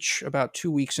speech about 2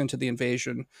 weeks into the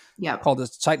invasion called the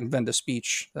Zeitenwende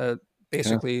speech,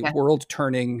 basically world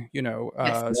turning,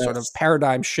 sort of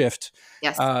paradigm shift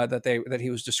that he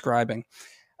was describing.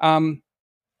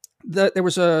 There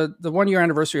was the 1 year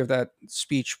anniversary of that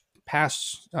speech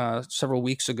passed several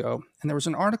weeks ago, and there was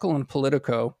an article in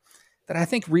Politico that I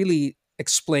think really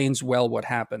explains well what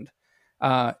happened.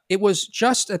 It was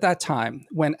just at that time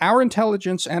when our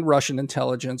intelligence and Russian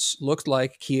intelligence looked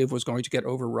like Kyiv was going to get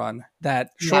overrun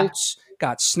that Scholz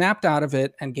got snapped out of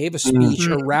it and gave a speech,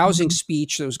 a rousing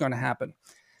speech that was going to happen.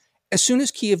 As soon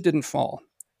as Kyiv didn't fall,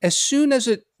 as soon as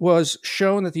it was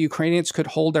shown that the Ukrainians could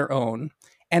hold their own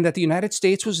and that the United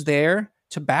States was there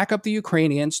to back up the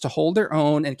Ukrainians to hold their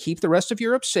own and keep the rest of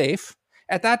Europe safe,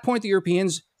 at that point, the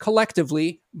Europeans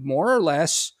collectively, more or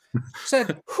less,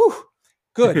 said, whew,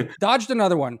 good, dodged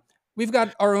another one. We've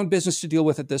got our own business to deal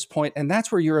with at this point, and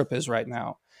that's where Europe is right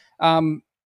now. I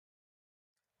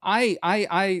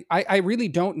really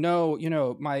don't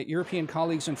know, my European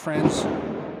colleagues and friends.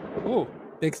 Ooh,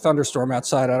 big thunderstorm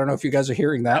outside. I don't know if you guys are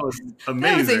hearing that. That was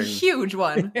amazing. That was a huge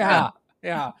one. Yeah.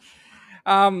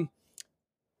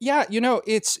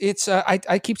 It's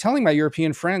I keep telling my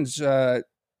European friends,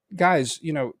 guys,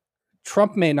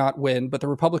 Trump may not win, but the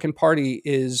Republican Party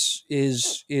is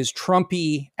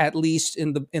Trumpy, at least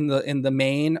in the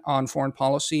main, on foreign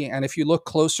policy. And if you look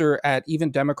closer at even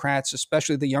Democrats,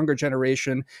 especially the younger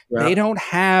generation, they don't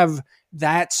have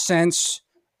that sense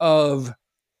of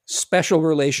special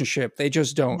relationship. They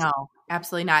just don't. No,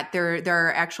 absolutely not. There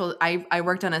are actual. I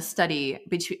worked on a study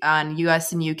on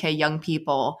U.S. and U.K. young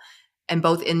people, and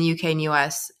both in the UK and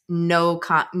US, no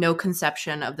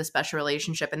conception of the special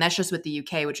relationship. And that's just with the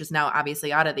UK, which is now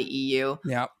obviously out of the EU.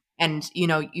 Yeah. And,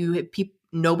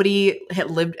 nobody had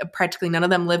lived, practically none of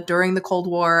them lived during the Cold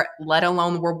War, let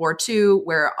alone World War II,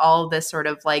 where all this sort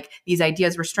of these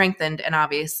ideas were strengthened and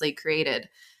obviously created.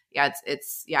 Yeah,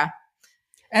 it's.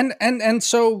 And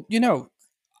so,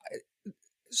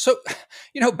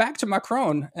 back to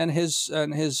Macron and his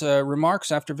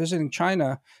remarks after visiting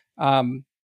China.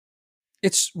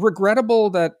 It's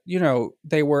regrettable that,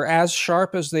 they were as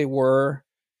sharp as they were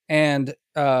and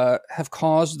have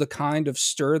caused the kind of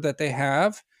stir that they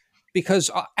have,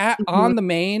 because on the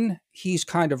main, he's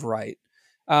kind of right.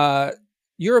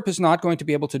 Europe is not going to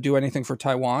be able to do anything for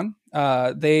Taiwan.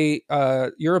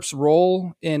 Europe's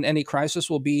role in any crisis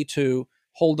will be to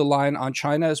hold the line on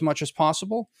China as much as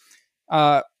possible.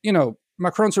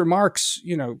 Macron's remarks,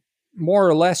 more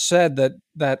or less said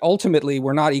that ultimately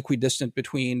we're not equidistant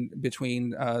between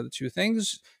the two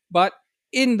things. But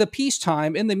in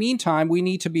the meantime, we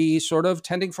need to be sort of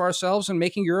tending for ourselves and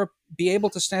making Europe be able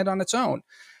to stand on its own.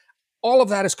 All of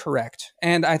that is correct.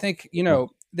 And I think,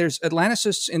 there's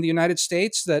Atlanticists in the United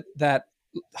States that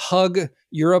hug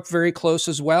Europe very close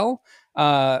as well,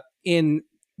 in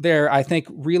their, I think,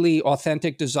 really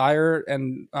authentic desire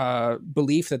and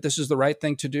belief that this is the right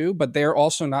thing to do, but they're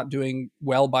also not doing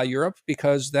well by Europe,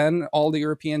 because then all the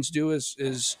Europeans do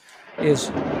is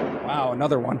wow,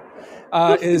 another one,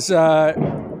 is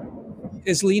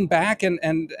lean back and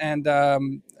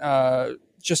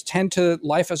just tend to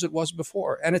life as it was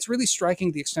before. And it's really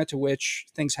striking the extent to which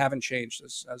things haven't changed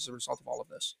as a result of all of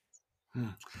this.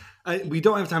 We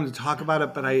don't have time to talk about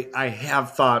it, but I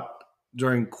have thought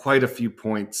during quite a few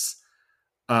points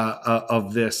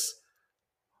of this,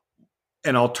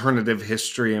 an alternative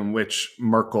history in which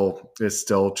Merkel is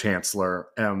still chancellor,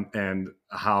 and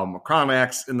how Macron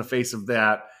acts in the face of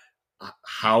that,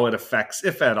 how it affects,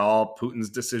 if at all,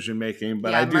 Putin's decision making.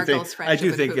 But I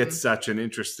do think it's such an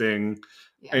interesting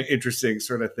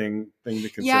sort of thing to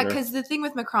consider. Yeah, because the thing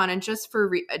with Macron, and just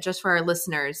for our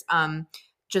listeners,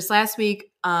 just last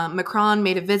week, Macron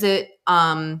made a visit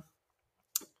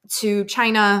to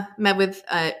China, met with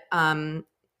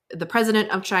the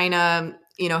president of China,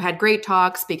 had great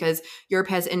talks, because Europe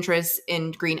has interests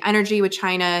in green energy with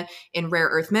China, in rare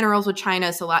earth minerals with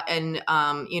China, sort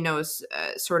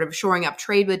of shoring up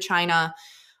trade with China.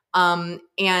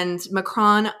 And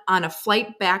Macron, on a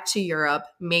flight back to Europe,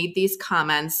 made these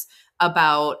comments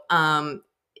about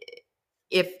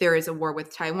if there is a war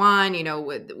with Taiwan,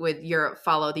 would Europe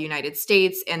follow the United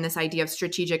States, and this idea of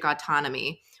strategic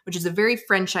autonomy, which is a very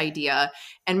French idea.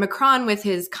 And Macron, with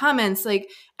his comments,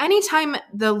 anytime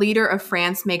the leader of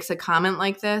France makes a comment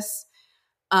like this,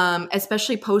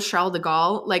 especially post Charles de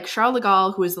Gaulle, Charles de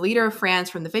Gaulle, who was the leader of France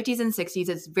from the 50s and 60s,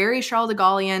 it's very Charles de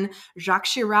Gaullian. Jacques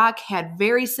Chirac had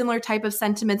very similar type of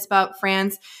sentiments about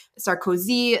France.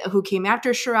 Sarkozy, who came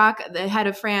after Chirac, the head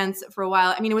of France for a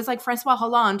while. I mean, it was Francois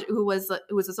Hollande, who was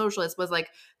a socialist, was the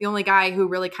only guy who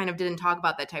really kind of didn't talk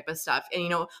about that type of stuff.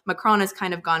 And, Macron has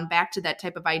kind of gone back to that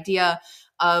type of idea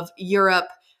of Europe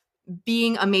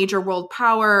being a major world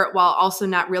power while also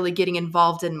not really getting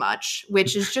involved in much,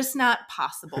 which is just not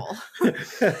possible.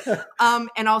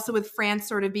 And also with France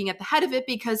sort of being at the head of it,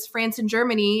 because France and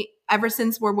Germany, ever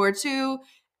since World War II,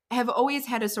 have always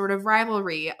had a sort of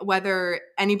rivalry, whether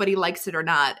anybody likes it or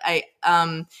not.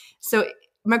 So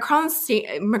Macron's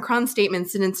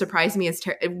statements didn't surprise me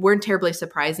weren't terribly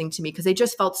surprising to me because they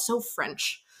just felt so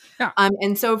French. Yeah.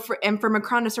 And for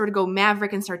Macron to sort of go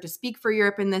maverick and start to speak for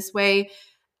Europe in this way,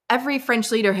 every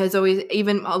French leader has always,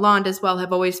 even Hollande as well,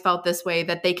 have always felt this way,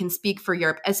 that they can speak for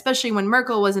Europe, especially when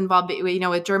Merkel was involved,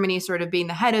 with Germany sort of being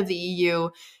the head of the EU.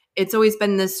 It's always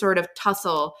been this sort of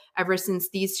tussle ever since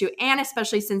these two, and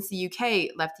especially since the UK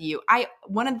left the EU.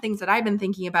 One of the things that I've been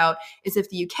thinking about is if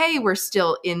the UK were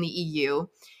still in the EU,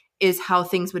 is how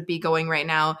things would be going right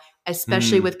now,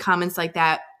 especially with comments like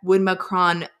that. Would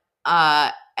Macron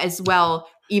as well,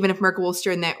 even if Merkel was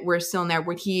still in there,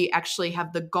 would he actually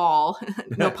have the gall,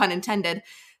 no pun intended,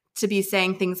 to be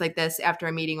saying things like this after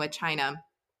a meeting with China?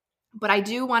 But I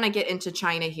do want to get into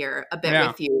China here a bit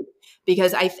with you,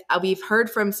 because we've heard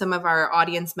from some of our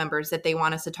audience members that they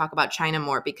want us to talk about China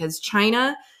more, because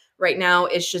China right now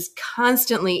is just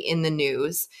constantly in the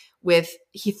news with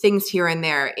things here and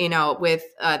there, with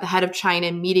the head of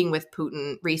China meeting with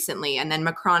Putin recently, and then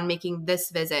Macron making this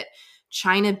visit,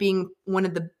 China being one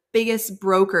of the biggest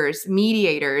brokers,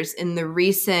 mediators in the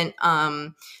recent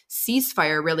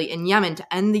ceasefire really in Yemen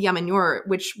to end the Yemen war,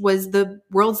 which was the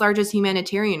world's largest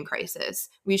humanitarian crisis.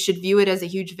 We should view it as a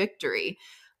huge victory.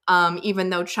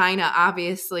 Even though China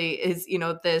obviously is,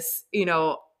 this,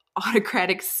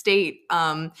 autocratic state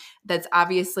that's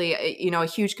obviously, a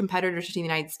huge competitor to the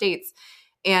United States.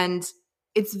 And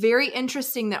it's very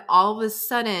interesting that all of a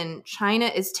sudden China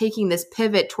is taking this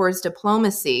pivot towards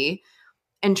diplomacy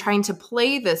and trying to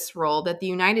play this role that the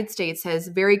United States has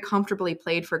very comfortably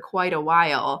played for quite a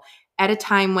while, at a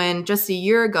time when just a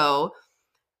year ago,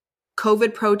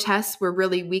 COVID protests were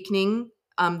really weakening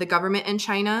the government in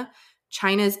China.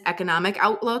 China's economic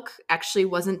outlook actually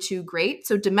wasn't too great.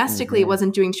 So domestically, it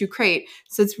wasn't doing too great.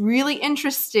 So it's really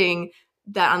interesting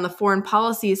that on the foreign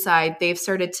policy side, they've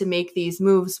started to make these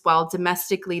moves, while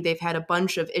domestically they've had a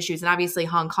bunch of issues. And obviously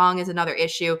Hong Kong is another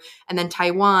issue. And then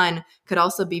Taiwan could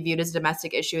also be viewed as a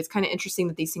domestic issue. It's kind of interesting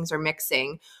that these things are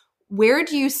mixing. Where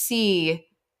do you see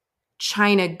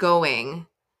China going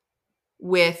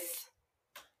with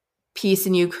peace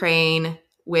in Ukraine,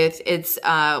 with its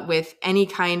with any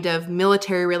kind of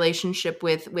military relationship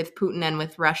with Putin and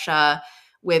with Russia,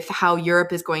 with how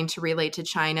Europe is going to relate to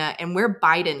China, and where the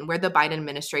Biden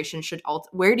administration should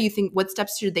where do you think, what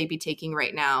steps should they be taking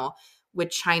right now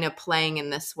with China playing in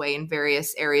this way in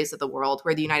various areas of the world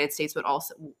where the United States would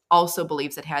also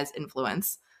believes it has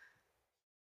influence?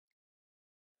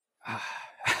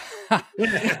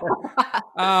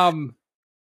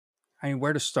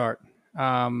 Where to start?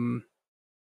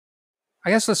 I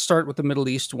guess let's start with the Middle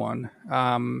East one.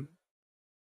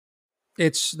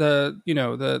 It's the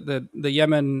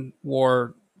Yemen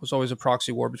war was always a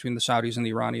proxy war between the Saudis and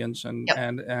the Iranians, and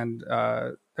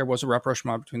there was a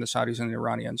rapprochement between the Saudis and the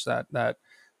Iranians that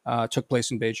took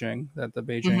place in Beijing, that the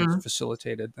Beijing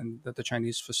facilitated and that the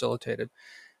Chinese facilitated.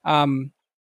 One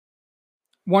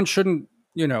shouldn't,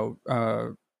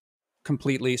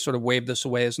 completely sort of wave this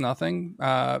away as nothing,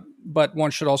 but one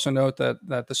should also note that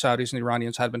the Saudis and the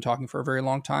Iranians had been talking for a very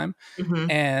long time,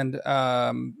 and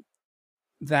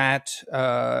that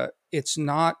it's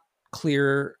not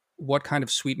clear what kind of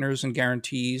sweeteners and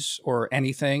guarantees or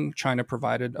anything China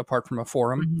provided apart from a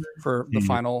forum for the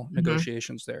final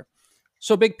negotiations there.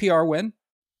 So big PR win,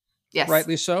 yes,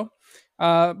 rightly so,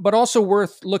 but also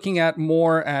worth looking at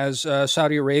more as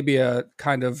Saudi Arabia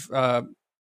kind of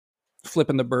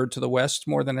flipping the bird to the west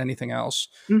more than anything else.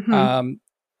 The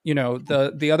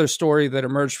other story that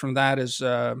emerged from that is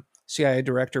CIA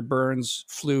Director Burns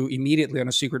flew immediately on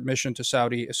a secret mission to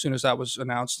Saudi as soon as that was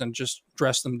announced and just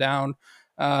dressed them down.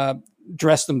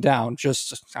 What's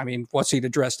he to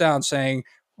dress down? Saying,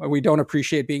 well, we don't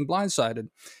appreciate being blindsided,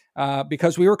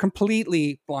 because we were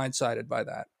completely blindsided by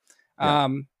that. Yeah.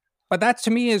 But that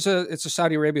to me it's a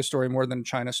Saudi Arabia story more than a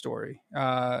China story.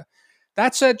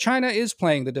 That said, China is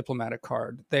playing the diplomatic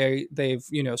card. They've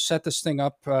set this thing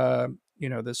up,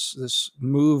 this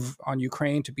move on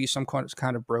Ukraine to be some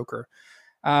kind of broker.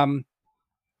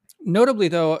 Notably,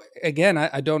 though, again,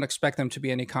 I don't expect them to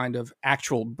be any kind of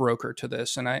actual broker to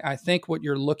this. And I think what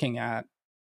you're looking at,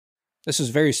 this is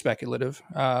very speculative,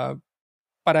 but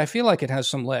I feel like it has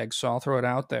some legs, so I'll throw it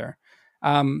out there.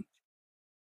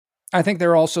 I think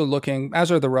they're also looking,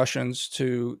 as are the Russians,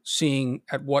 to seeing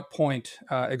at what point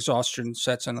exhaustion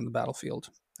sets in on the battlefield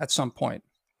at some point,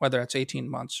 whether it's 18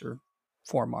 months or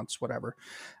 4 months, whatever.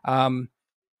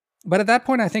 But at that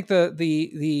point, I think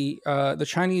the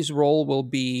Chinese role will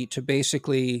be to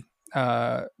basically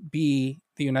be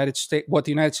the United States. What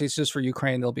the United States is for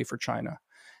Ukraine, they'll be for China.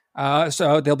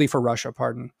 So they'll be for Russia,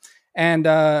 pardon. And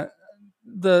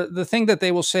the thing that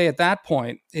they will say at that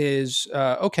point is,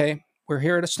 okay, we're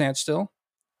here at a standstill.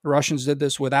 The Russians did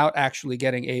this without actually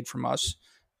getting aid from us.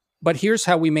 But here's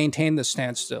how we maintain the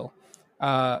standstill.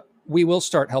 We will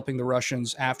start helping the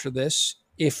Russians after this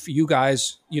if you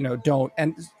guys, don't.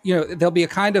 And, there'll be a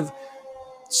kind of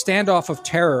standoff of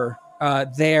terror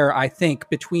there, I think,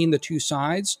 between the two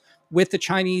sides, with the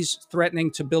Chinese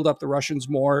threatening to build up the Russians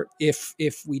more if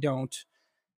we don't.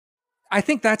 I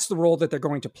think that's the role that they're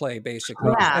going to play,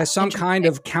 basically, as some kind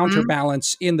of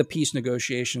counterbalance in the peace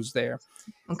negotiations there.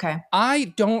 Okay.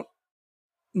 I don't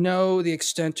know the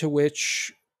extent to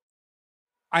which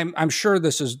I'm sure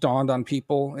this has dawned on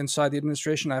people inside the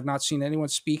administration. I've not seen anyone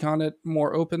speak on it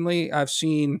more openly. I've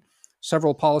seen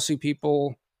several policy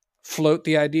people float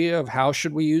the idea of how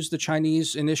should we use the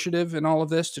Chinese initiative in all of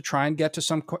this to try and get to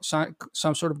some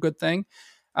sort of good thing.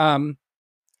 But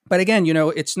again,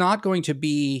 it's not going to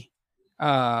be,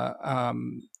 I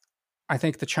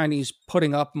think, the Chinese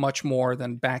putting up much more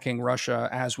than backing Russia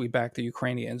as we back the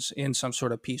Ukrainians in some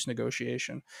sort of peace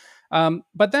negotiation.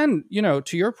 But then,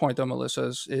 to your point, though,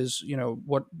 Melissa, is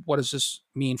what does this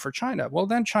mean for China? Well,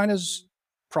 then China's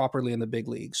properly in the big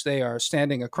leagues. They are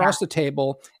standing across the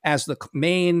table as the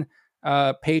main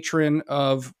patron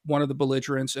of one of the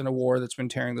belligerents in a war that's been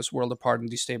tearing this world apart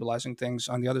and destabilizing things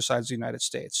on the other side of the United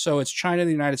States. So it's China and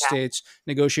the United States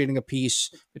negotiating a peace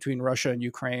between Russia and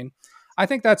Ukraine. I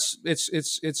think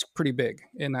it's pretty big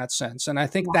in that sense. And I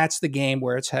think that's the game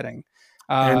where it's heading.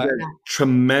 And a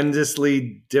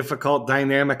tremendously difficult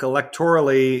dynamic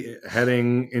electorally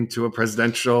heading into a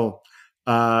presidential,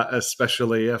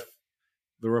 especially if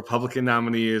the Republican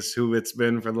nominee is who it's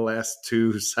been for the last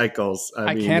 2 cycles.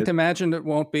 I can't imagine it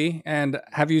won't be. And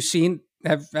have you seen,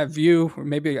 have you, or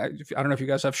maybe, I don't know if you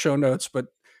guys have show notes, but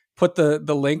put the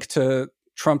link to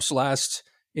Trump's last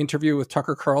interview with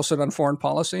Tucker Carlson on foreign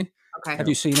policy. Okay. Have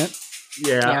you seen it?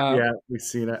 Yeah, we've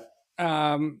seen it.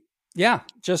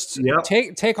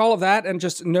 Take all of that and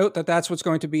just note that that's what's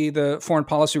going to be the foreign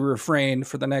policy refrain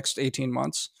for the next 18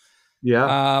 months.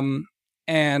 Yeah.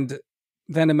 And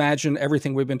then imagine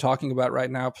everything we've been talking about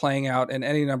right now playing out in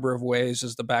any number of ways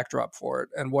as the backdrop for it.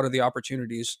 And what are the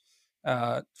opportunities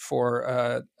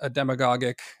for a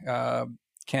demagogic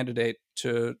candidate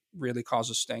to really cause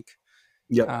a stink?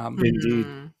 Yep, indeed.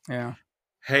 Yeah.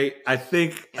 Hey, I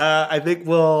think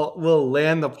we'll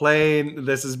land the plane.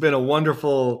 This has been a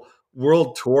wonderful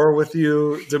world tour with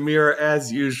you, Damir,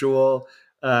 as usual.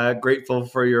 Grateful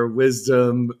for your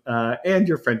wisdom and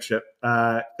your friendship.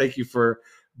 Thank you for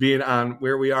being on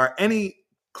Where We Are. Any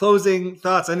closing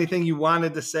thoughts? Anything you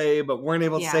wanted to say but weren't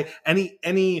able to say?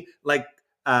 Any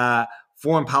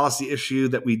foreign policy issue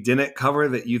that we didn't cover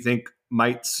that you think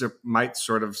might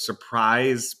sort of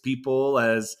surprise people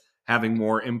as having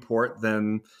more import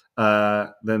than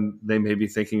they may be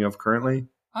thinking of currently?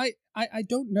 I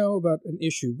don't know about an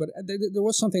issue, but there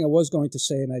was something I was going to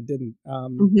say and I didn't.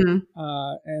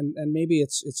 And maybe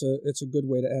it's a good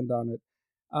way to end on it.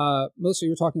 Melissa,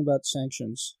 you were talking about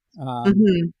sanctions. One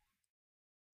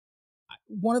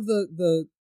of the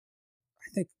I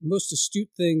think most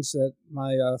astute things that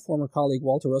my former colleague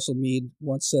Walter Russell Mead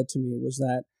once said to me was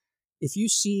that if you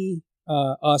see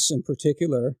us in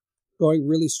particular going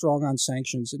really strong on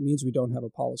sanctions, it means we don't have a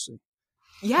policy.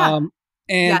 And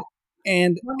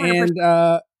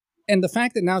the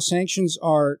fact that now sanctions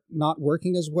are not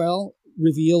working as well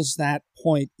reveals that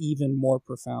point even more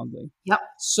profoundly.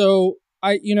 So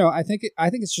I think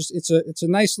it's a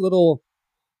nice little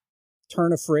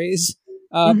turn of phrase,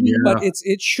 but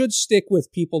it should stick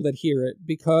with people that hear it,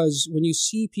 because when you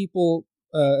see people,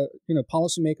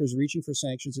 policymakers reaching for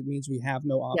sanctions, it means we have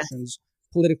no options.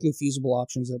 Politically feasible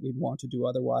options that we'd want to do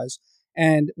otherwise.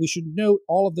 And we should note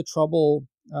all of the trouble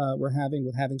we're having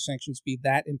with having sanctions be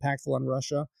that impactful on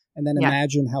Russia, and then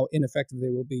imagine how ineffective they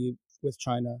will be with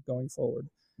China going forward.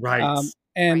 Right.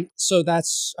 So I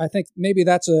think maybe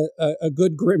that's a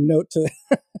good grim note to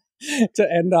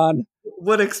to end on.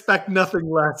 Would expect nothing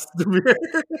less.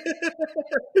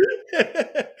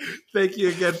 Thank you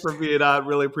again for being on.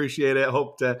 Really appreciate it.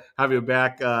 Hope to have you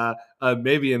back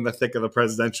maybe in the thick of the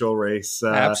presidential race.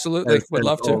 Absolutely. Would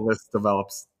love to. All this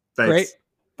develops. Thanks. Great.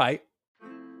 Bye.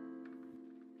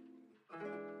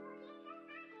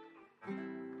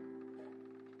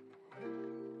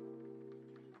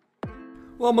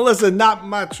 Well, Melissa, not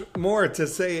much more to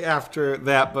say after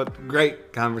that, but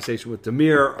great conversation with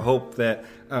Damir. Hope that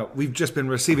we've just been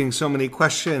receiving so many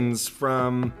questions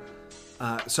from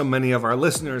so many of our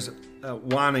listeners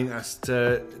wanting us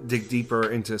to dig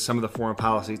deeper into some of the foreign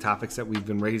policy topics that we've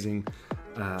been raising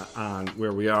on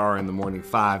Where We Are in the Morning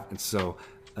Five. And so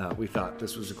we thought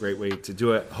this was a great way to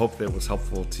do it. Hope that was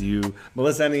helpful to you.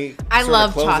 Melissa, I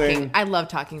love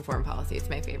talking foreign policy. It's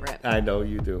my favorite. I know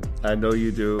you do. And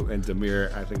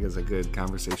Damir, I think, is a good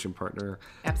conversation partner.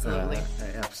 Absolutely.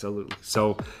 Absolutely.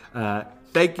 So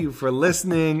thank you for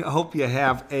listening. I hope you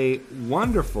have a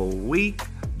wonderful week.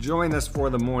 Join us for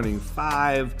the Morning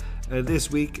Five this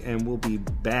week, and we'll be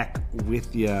back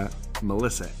with you,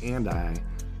 Melissa and I,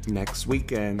 next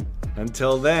weekend.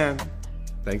 Until then,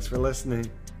 thanks for listening.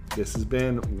 This has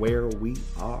been Where We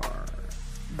Are.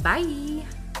 Bye.